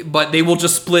 But they will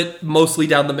just split mostly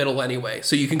down the middle anyway,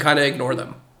 so you can kind of ignore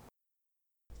them.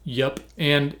 Yep.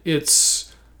 And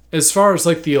it's, as far as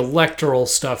like the electoral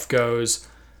stuff goes,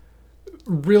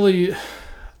 really,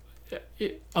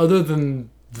 other than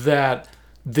that,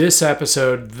 this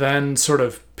episode then sort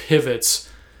of pivots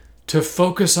to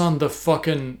focus on the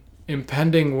fucking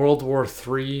impending World War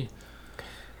III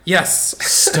Yes.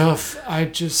 stuff. I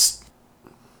just...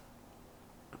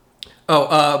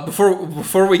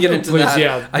 Before we get into please, that,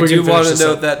 yeah, I we do can want finish to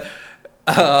this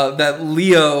note that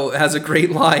Leo has a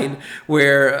great line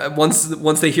where once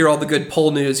they hear all the good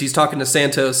poll news, he's talking to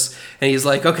Santos and he's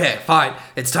like, "Okay, fine,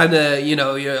 it's time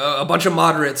to a bunch of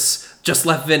moderates just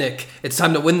left Vinnick. It's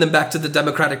time to win them back to the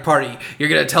Democratic Party. You're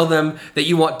gonna tell them that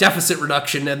you want deficit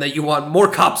reduction and that you want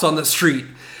more cops on the street."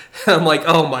 And I'm like,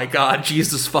 oh my god,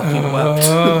 Jesus fucking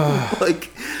wept.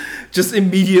 Like, just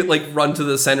immediate like run to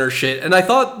the center shit. And I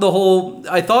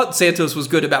thought Santos was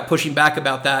good about pushing back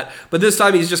about that, but this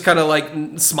time he's just kind of like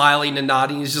smiling and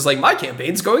nodding. He's just like, my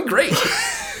campaign's going great.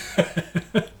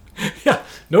 Yeah,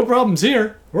 no problems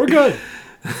here. We're good.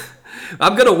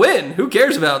 I'm gonna win. Who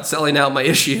cares about selling out my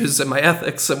issues and my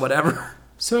ethics and whatever?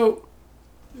 So,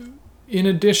 in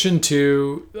addition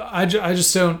to, I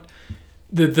just don't,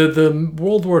 the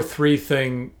World War III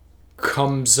thing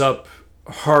comes up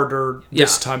harder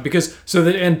this time because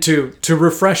to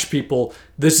refresh people,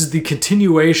 this is the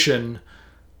continuation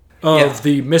of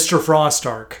the Mr. Frost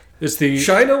arc. It's the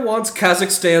China wants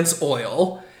Kazakhstan's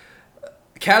oil.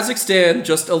 Kazakhstan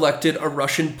just elected a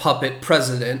Russian puppet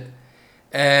president,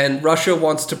 and Russia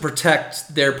wants to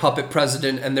protect their puppet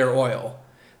president and their oil.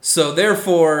 So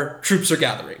therefore, troops are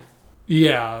gathering.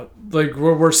 Yeah, like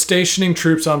we're stationing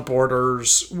troops on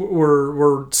borders.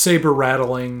 We're saber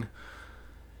rattling.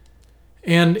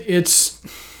 And it's,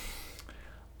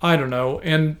 I don't know,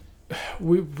 and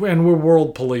we're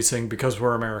world policing because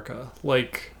we're America.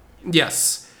 Like,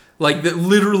 yes, like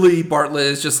literally, Bartlett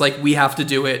is just like, we have to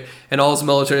do it, and all his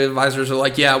military advisors are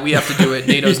like, yeah, we have to do it.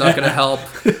 NATO's not going to help.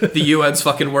 The UN's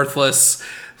fucking worthless.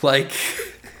 Like,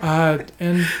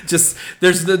 and just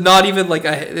there's not even like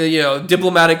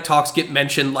diplomatic talks get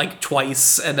mentioned like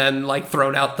twice and then like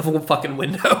thrown out the fucking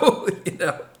window.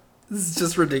 It's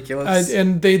just ridiculous.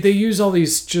 And they use all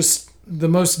these just the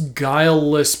most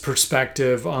guileless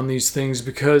perspective on these things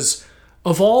because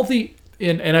of all the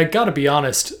and I gotta be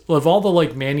honest, of all the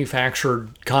like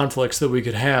manufactured conflicts that we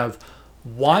could have,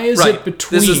 why is it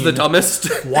between this is the dumbest?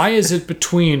 Why is it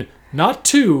between not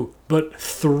 2 but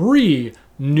 3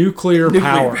 nuclear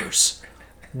powers?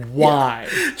 Why?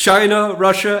 Yeah. China,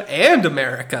 Russia, and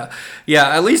America.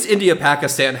 Yeah, at least India,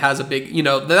 Pakistan has a big,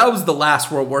 that was the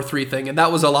last World War III thing, and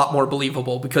that was a lot more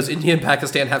believable because India and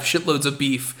Pakistan have shitloads of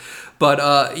beef. But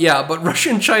but Russia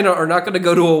and China are not going to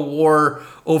go to a war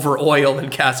over oil in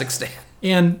Kazakhstan.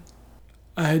 And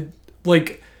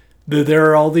there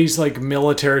are all these like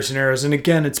military scenarios, and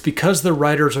again, it's because the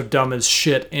writers are dumb as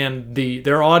shit, and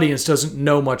their audience doesn't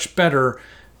know much better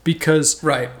because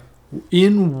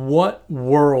in what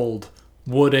world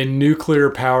would a nuclear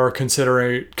power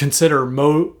consider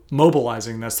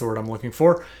mobilizing? That's the word I'm looking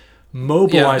for.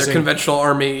 Mobilizing their conventional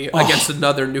army against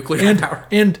another nuclear power.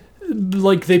 And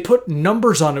like they put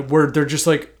numbers on it where they're just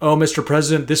like, oh, Mr.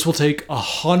 President, this will take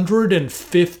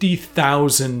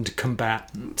 150,000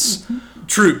 combatants.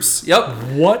 Troops. Yep.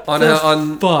 What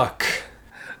the fuck?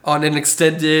 On an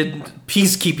extended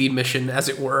peacekeeping mission, as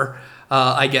it were.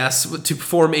 I guess, to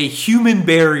form a human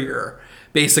barrier,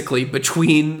 basically,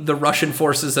 between the Russian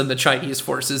forces and the Chinese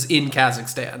forces in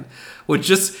Kazakhstan. Which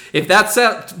just, if that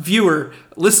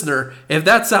listener, if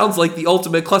that sounds like the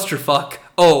ultimate clusterfuck,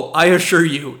 I assure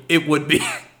you, it would be.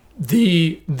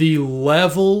 The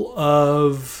level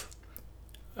of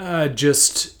I'll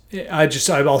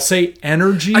say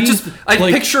energy. I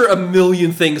picture a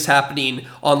million things happening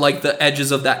on like the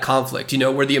edges of that conflict,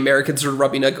 where the Americans are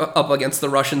rubbing up against the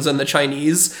Russians and the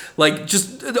Chinese, like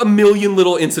just a million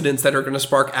little incidents that are going to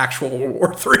spark actual World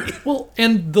War III. Well,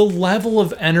 and the level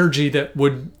of energy that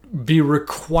would be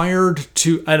required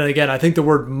to, and again, I think the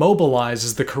word mobilize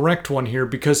is the correct one here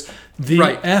because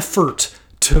the effort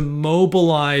to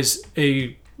mobilize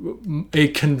a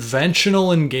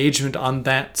conventional engagement on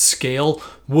that scale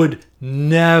would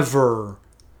never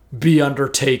be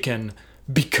undertaken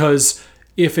because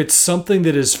if it's something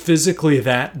that is physically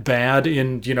that bad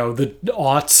in, the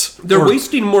aughts. They're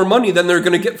wasting more money than they're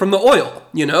going to get from the oil,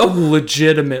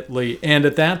 Legitimately. And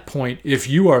at that point, if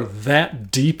you are that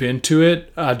deep into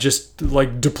it, just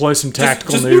deploy some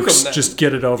tactical just nuke nukes. them then. Just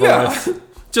get it over with.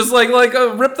 Just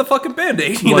rip the fucking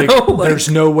Band-Aid, you know? There's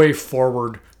no way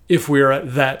forward if we're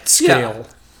at that scale.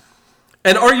 Yeah.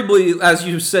 And arguably, as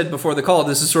you said before the call,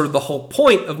 this is sort of the whole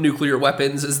point of nuclear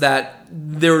weapons, is that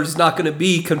there's not going to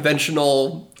be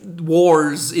conventional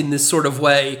wars in this sort of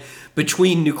way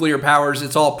between nuclear powers.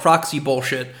 It's all proxy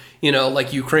bullshit,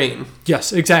 like Ukraine.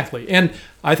 Yes, exactly. And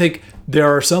I think there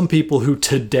are some people who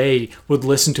today would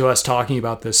listen to us talking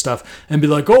about this stuff and be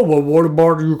like, oh, well, what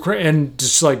about Ukraine? And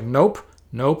just nope.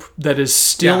 That is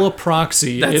still a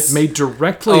proxy. It may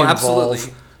directly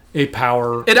involve a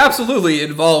power. It absolutely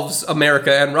involves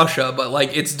America and Russia, but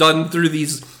it's done through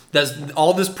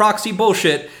all this proxy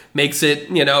bullshit makes it,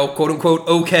 quote unquote,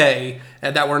 okay,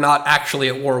 and that we're not actually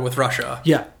at war with Russia.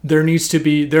 Yeah, there's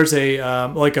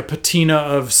a patina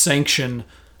of sanction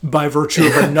by virtue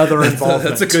of another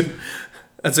involvement.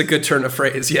 That's a good turn of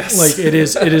phrase. Yes.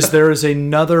 There is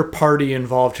another party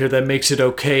involved here that makes it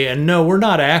okay, and no, we're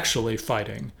not actually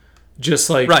fighting. Just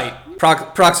right.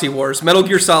 Proxy wars. Metal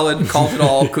Gear Solid called it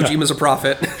all. Kojima's a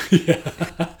prophet.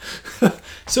 Yeah.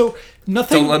 So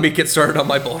nothing. Don't let me get started on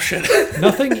my bullshit.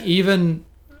 Nothing even.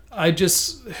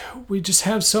 We just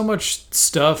have so much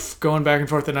stuff going back and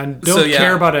forth, and I don't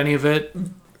care about any of it.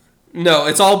 No,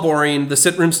 it's all boring. The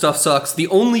sit room stuff sucks. The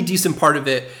only decent part of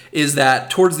it is that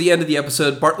towards the end of the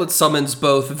episode, Bartlett summons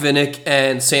both Vinnick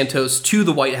and Santos to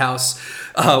the White House.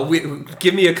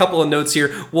 Give me a couple of notes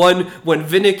here. One, when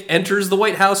Vinnick enters the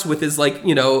White House with his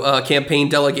campaign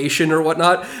delegation or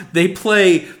whatnot, they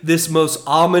play this most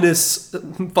ominous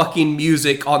fucking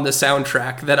music on the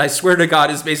soundtrack that I swear to God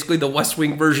is basically the West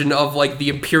Wing version of the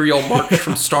Imperial March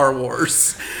from Star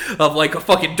Wars, of a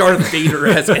fucking Darth Vader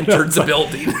has entered the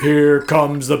building. Here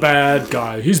comes the bad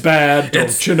guy. He's bad,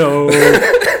 don't you know?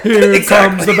 Here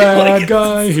comes the bad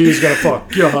guy. He's gonna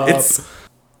fuck you up.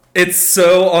 It's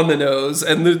so on the nose,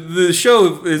 and the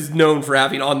show is known for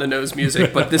having on the nose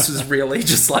music, but this is really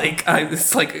just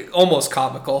it's almost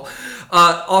comical.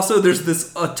 Also,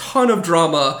 there's a ton of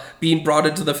drama being brought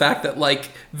into the fact that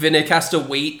Vinnick has to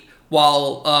wait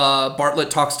while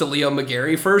Bartlett talks to Leo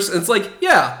McGarry first. And it's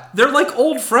they're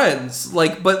old friends,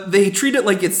 but they treat it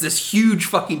like it's this huge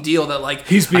fucking deal that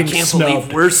he's being I can't snubbed.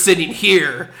 believe we're sitting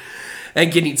here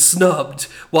and getting snubbed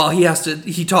while he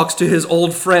talks to his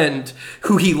old friend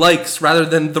who he likes rather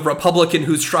than the Republican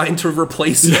who's trying to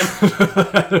replace him.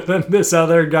 Rather than this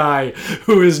other guy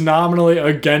who is nominally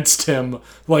against him,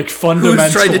 fundamentally.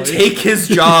 Who's trying to take his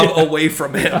job away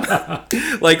from him.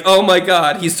 Oh my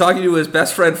God, he's talking to his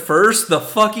best friend first? The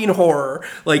fucking horror.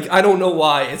 I don't know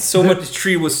why. It's so much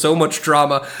tree with so much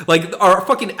drama. Our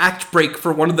fucking act break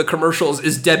for one of the commercials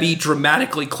is Debbie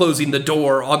dramatically closing the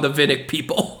door on the Vinnick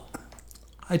people.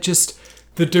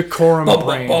 The decorum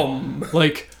brain.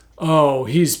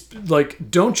 He's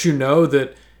don't you know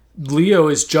that Leo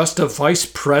is just a vice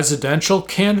presidential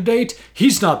candidate?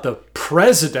 He's not the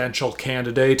presidential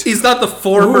candidate. He's not the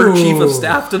former chief of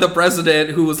staff to the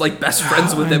president who was best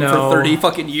friends with him for 30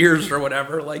 fucking years or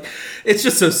whatever. It's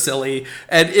just so silly.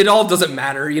 And it all doesn't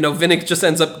matter. Vinnick just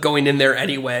ends up going in there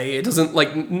anyway. It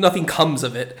doesn't nothing comes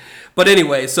of it. But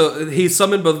anyway, so he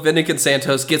summoned both Vinnick and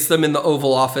Santos, gets them in the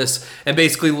Oval Office, and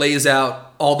basically lays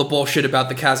out all the bullshit about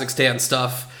the Kazakhstan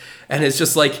stuff. And it's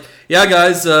just yeah,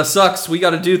 guys, sucks. We got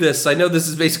to do this. I know this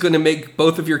is basically going to make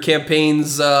both of your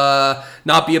campaigns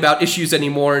not be about issues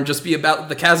anymore and just be about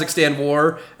the Kazakhstan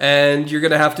war. And you're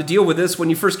going to have to deal with this when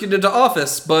you first get into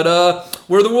office. But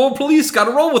we're the world police. Got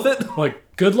to roll with it.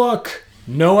 Good luck.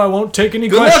 No, I won't take any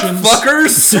Good questions. Luck,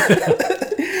 fuckers.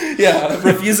 Yeah,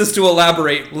 refuses to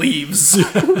elaborate, leaves.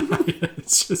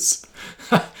 It's just,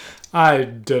 I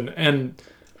didn't. And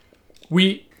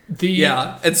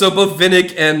and so both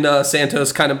Vinnick and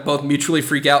Santos kind of both mutually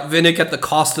freak out. Vinnick at the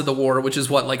cost of the war, which is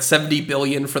 $70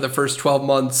 billion for the first 12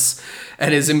 months,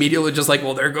 and is immediately just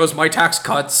well, there goes my tax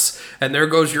cuts, and there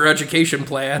goes your education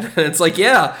plan. And it's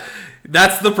yeah,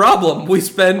 that's the problem. We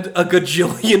spend a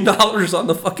gajillion dollars on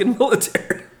the fucking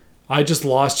military. I just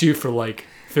lost you for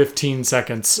 15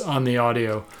 seconds on the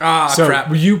audio. Crap.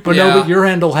 But your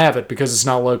end will have it because it's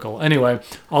not local. Anyway,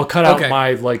 I'll cut out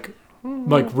my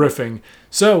riffing.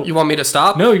 So you want me to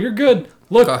stop? No, you're good.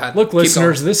 Look, Go ahead. Look,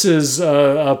 listeners, this is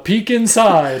a peek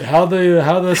inside how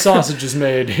the sausage is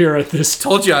made here at this.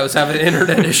 Told you I was having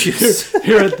internet issues.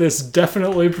 Here at this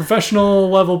definitely professional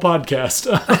level podcast.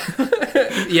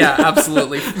 Yeah,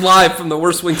 absolutely. Live from the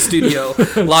Worst Wing studio.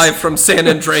 Live from San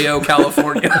Andreo,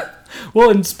 California. Well,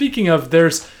 and speaking of,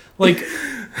 there's Like,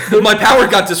 my power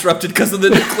got disrupted because of the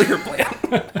nuclear plant.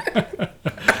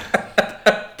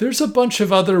 there's a bunch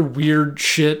of other weird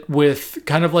shit with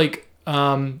kind of like,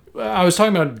 I was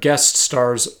talking about guest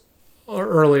stars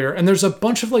earlier, and there's a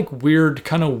bunch of like weird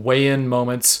kind of weigh-in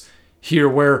moments here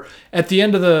where at the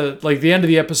end of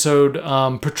the episode,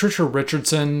 Patricia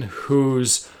Richardson,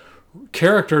 whose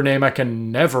character name I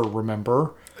can never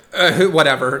remember.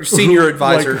 Whatever, senior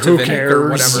advisor like, to Vinnick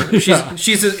or cares? whatever. Yeah.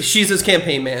 She's his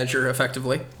campaign manager,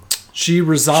 effectively. She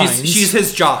resigns. She's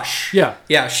his Josh. Yeah.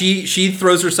 Yeah, she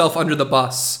throws herself under the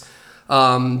bus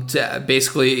to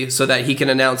basically so that he can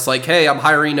announce like, hey, I'm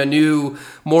hiring a new,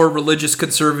 more religious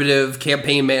conservative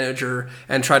campaign manager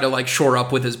and try to like shore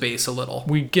up with his base a little.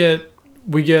 We get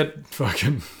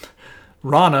fucking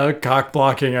Rana cock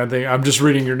blocking. I think I'm just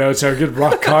reading your notes now. We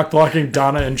get cock blocking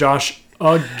Donna and Josh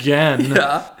again.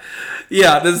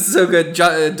 Yeah, this is so good.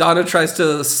 Donna tries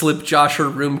to slip Josh her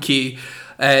room key,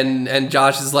 and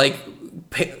Josh is like,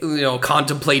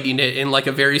 contemplating it in like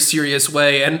a very serious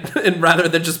way, and rather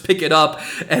than just pick it up,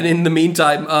 and in the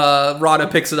meantime, Rana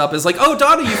picks it up. Is like, oh,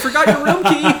 Donna, you forgot your room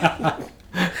key.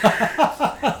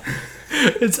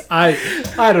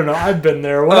 I don't know. I've been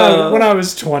there when I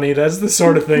was 20. That's the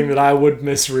sort of thing that I would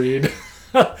misread.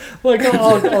 Like,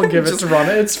 I'll give it to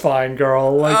Rana. It's fine,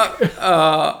 girl. Like,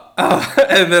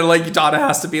 and then like Donna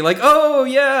has to be like, oh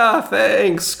yeah,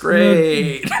 thanks,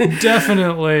 great,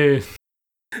 definitely.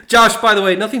 Josh, by the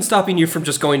way, nothing's stopping you from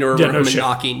just going to her room and shit.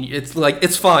 knocking. It's like,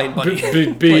 it's fine, buddy.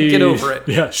 Like, get over it.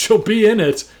 Yeah, she'll be in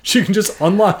it. She can just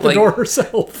unlock the door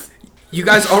herself. You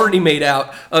guys already made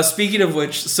out. Speaking of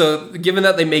which, so given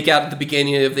that they make out at the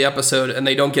beginning of the episode and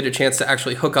they don't get a chance to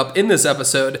actually hook up in this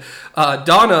episode,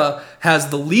 Donna has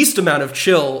the least amount of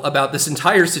chill about this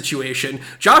entire situation.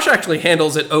 Josh actually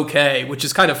handles it okay, which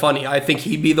is kind of funny. I think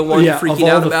he'd be the one freaking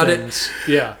out about it.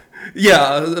 Yeah.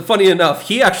 Yeah, funny enough,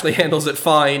 he actually handles it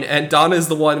fine, and Donna is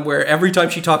the one where every time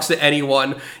she talks to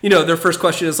anyone, their first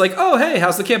question is like, oh, hey,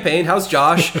 how's the campaign? How's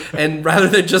Josh? And rather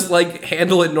than just, like,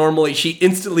 handle it normally, she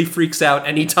instantly freaks out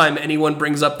anytime anyone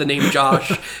brings up the name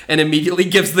Josh and immediately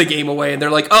gives the game away, and they're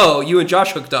like, oh, you and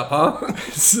Josh hooked up, huh?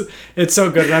 It's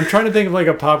so good, and I'm trying to think of, like,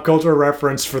 a pop culture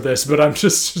reference for this, but I'm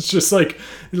just like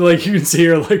you can see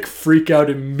her, like, freak out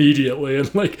immediately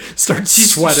and, like, start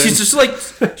sweating. She's just,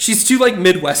 like, she's too, like,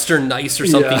 Midwestern nice or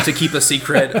something to keep a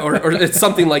secret, or it's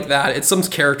something like that. It's some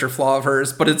character flaw of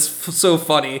hers, but it's so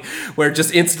funny where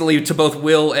just instantly to both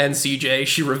Will and CJ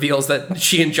she reveals that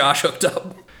she and Josh hooked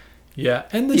up. Yeah,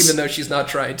 and even though she's not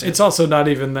trying to. It's also not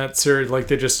even that serious. Like,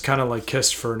 they just kind of like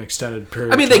kissed for an extended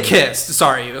period. I mean, they kissed.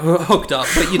 Sorry, hooked up,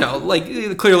 but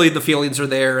like clearly the feelings are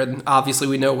there, and obviously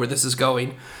we know where this is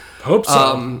going. Hope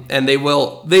so. And they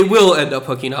will end up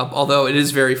hooking up. Although it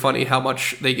is very funny how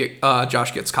much they get.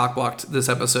 Josh gets cockblocked this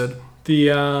episode.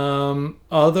 The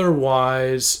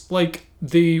otherwise, like,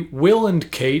 the Will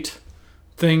and Kate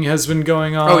thing has been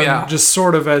going on. Oh yeah, just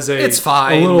sort of as it's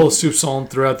fine. A little soupçon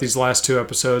throughout these last two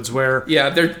episodes where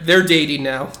they're dating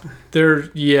now.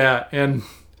 And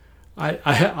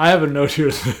I have a note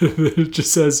here that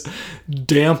just says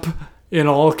damp in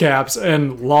all caps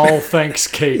and lol thanks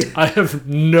Kate. I have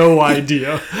no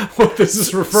idea what this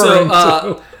is referring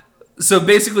to. So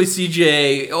basically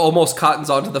CJ almost cottons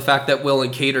onto the fact that Will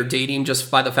and Kate are dating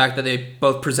just by the fact that they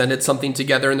both presented something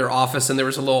together in their office and there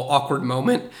was a little awkward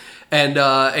moment. And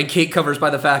Kate covers by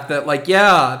the fact that, like,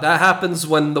 yeah, that happens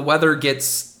when the weather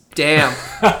gets damp.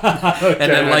 Okay,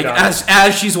 and then, like,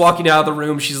 as she's walking out of the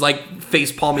room, she's, like,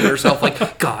 face palming herself,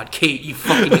 like, God, Kate, you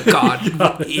fucking God, you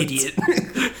idiot.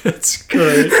 It's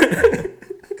great.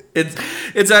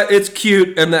 It's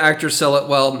cute, and the actors sell it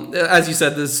well. As you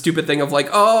said, this stupid thing of like,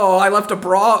 oh, I left a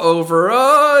bra over.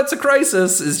 Oh, it's a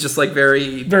crisis. Is just like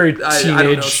very teenage. I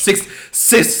don't know,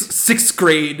 sixth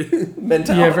grade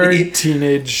mentality. Yeah, very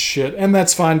teenage shit, and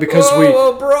that's fine because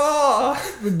a bra.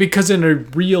 Because in a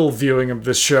real viewing of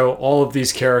this show, all of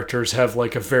these characters have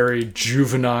like a very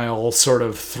juvenile sort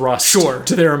of thrust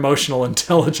to their emotional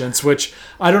intelligence, which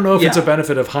I don't know if it's a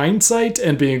benefit of hindsight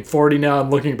and being 40 now and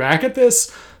looking back at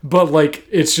this. But, like,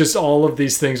 it's just all of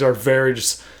these things are very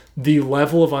just... The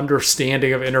level of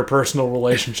understanding of interpersonal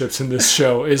relationships in this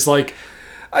show is, like,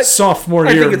 sophomore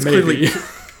year, maybe.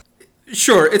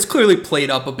 It's clearly played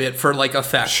up a bit for, like,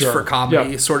 effect, for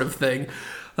comedy sort of thing.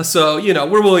 So,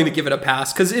 we're willing to give it a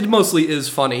pass, because it mostly is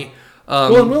funny.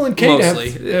 Well, and Will and Kate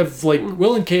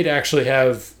Will and Kate actually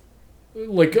have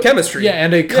like chemistry. Yeah,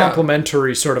 and a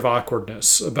complementary sort of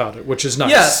awkwardness about it, which is nice.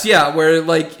 Yes, yeah, where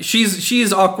like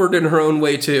she's awkward in her own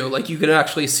way too. Like you can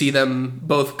actually see them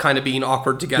both kind of being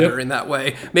awkward together in that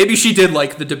way. Maybe she did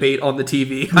like the debate on the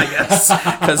TV, I guess,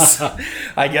 because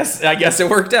I guess it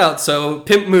worked out. So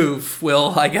pimp move,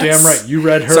 Will. I guess. Damn right, you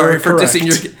read her. Sorry for correct.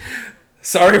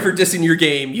 dissing your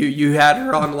game. You had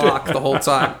her on lock the whole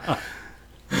time.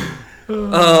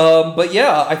 But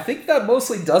yeah, I think that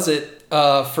mostly does it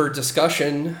for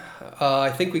discussion. I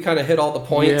think we kind of hit all the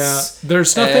points. Yeah,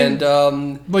 there's nothing,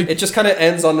 and like, it just kind of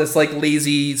ends on this like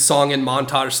lazy song and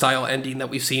montage style ending that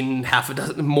we've seen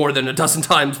more than a dozen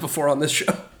times before on this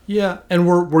show. Yeah, and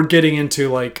we're getting into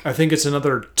like I think it's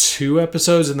another 2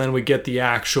 episodes, and then we get the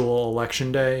actual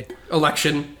election day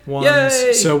Ones.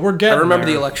 Yay! So we're getting. I remember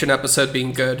there. the election episode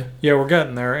being good. Yeah, we're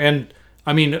getting there, and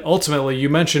I mean, ultimately, you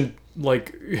mentioned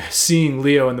like seeing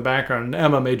Leo in the background, and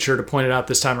Emma made sure to point it out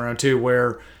this time around too,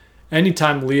 where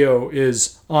anytime Leo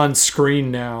is on screen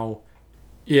now,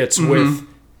 it's with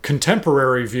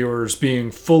contemporary viewers being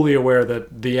fully aware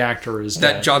that the actor is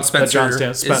dead. That John Spencer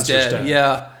is dead.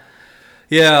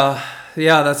 Yeah,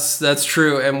 that's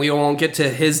true, and we won't get to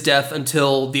his death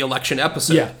until the election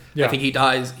episode. Yeah. I think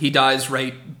he dies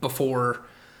right before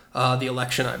the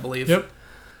election, I believe. Yep.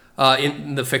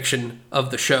 In the fiction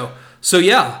of the show. So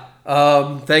yeah,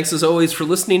 thanks as always for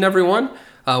listening, everyone.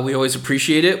 We always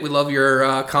appreciate it. We love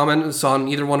your comments on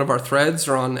either one of our threads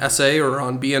or on SA or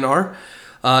on BNR.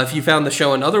 If you found the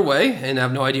show another way and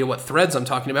have no idea what threads I'm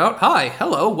talking about, hi,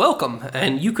 hello, welcome.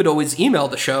 And you could always email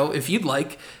the show if you'd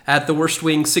like at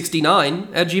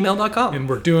theworstwing69@gmail.com. And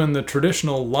we're doing the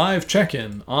traditional live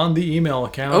check-in on the email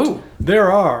account. Oh.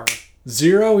 There are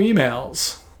 0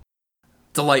 emails.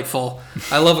 Delightful.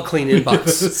 I love a clean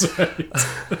inbox. That's right.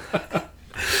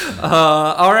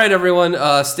 All right, everyone.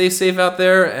 Stay safe out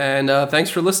there, and thanks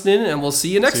for listening, and we'll see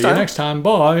you next time. See you next time.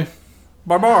 Bye.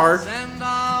 Bye-bye. Send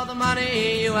all the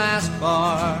money you ask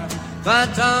for,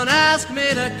 but don't ask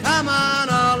me to come on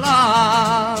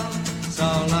along. So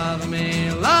love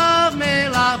me, love me,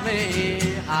 love me.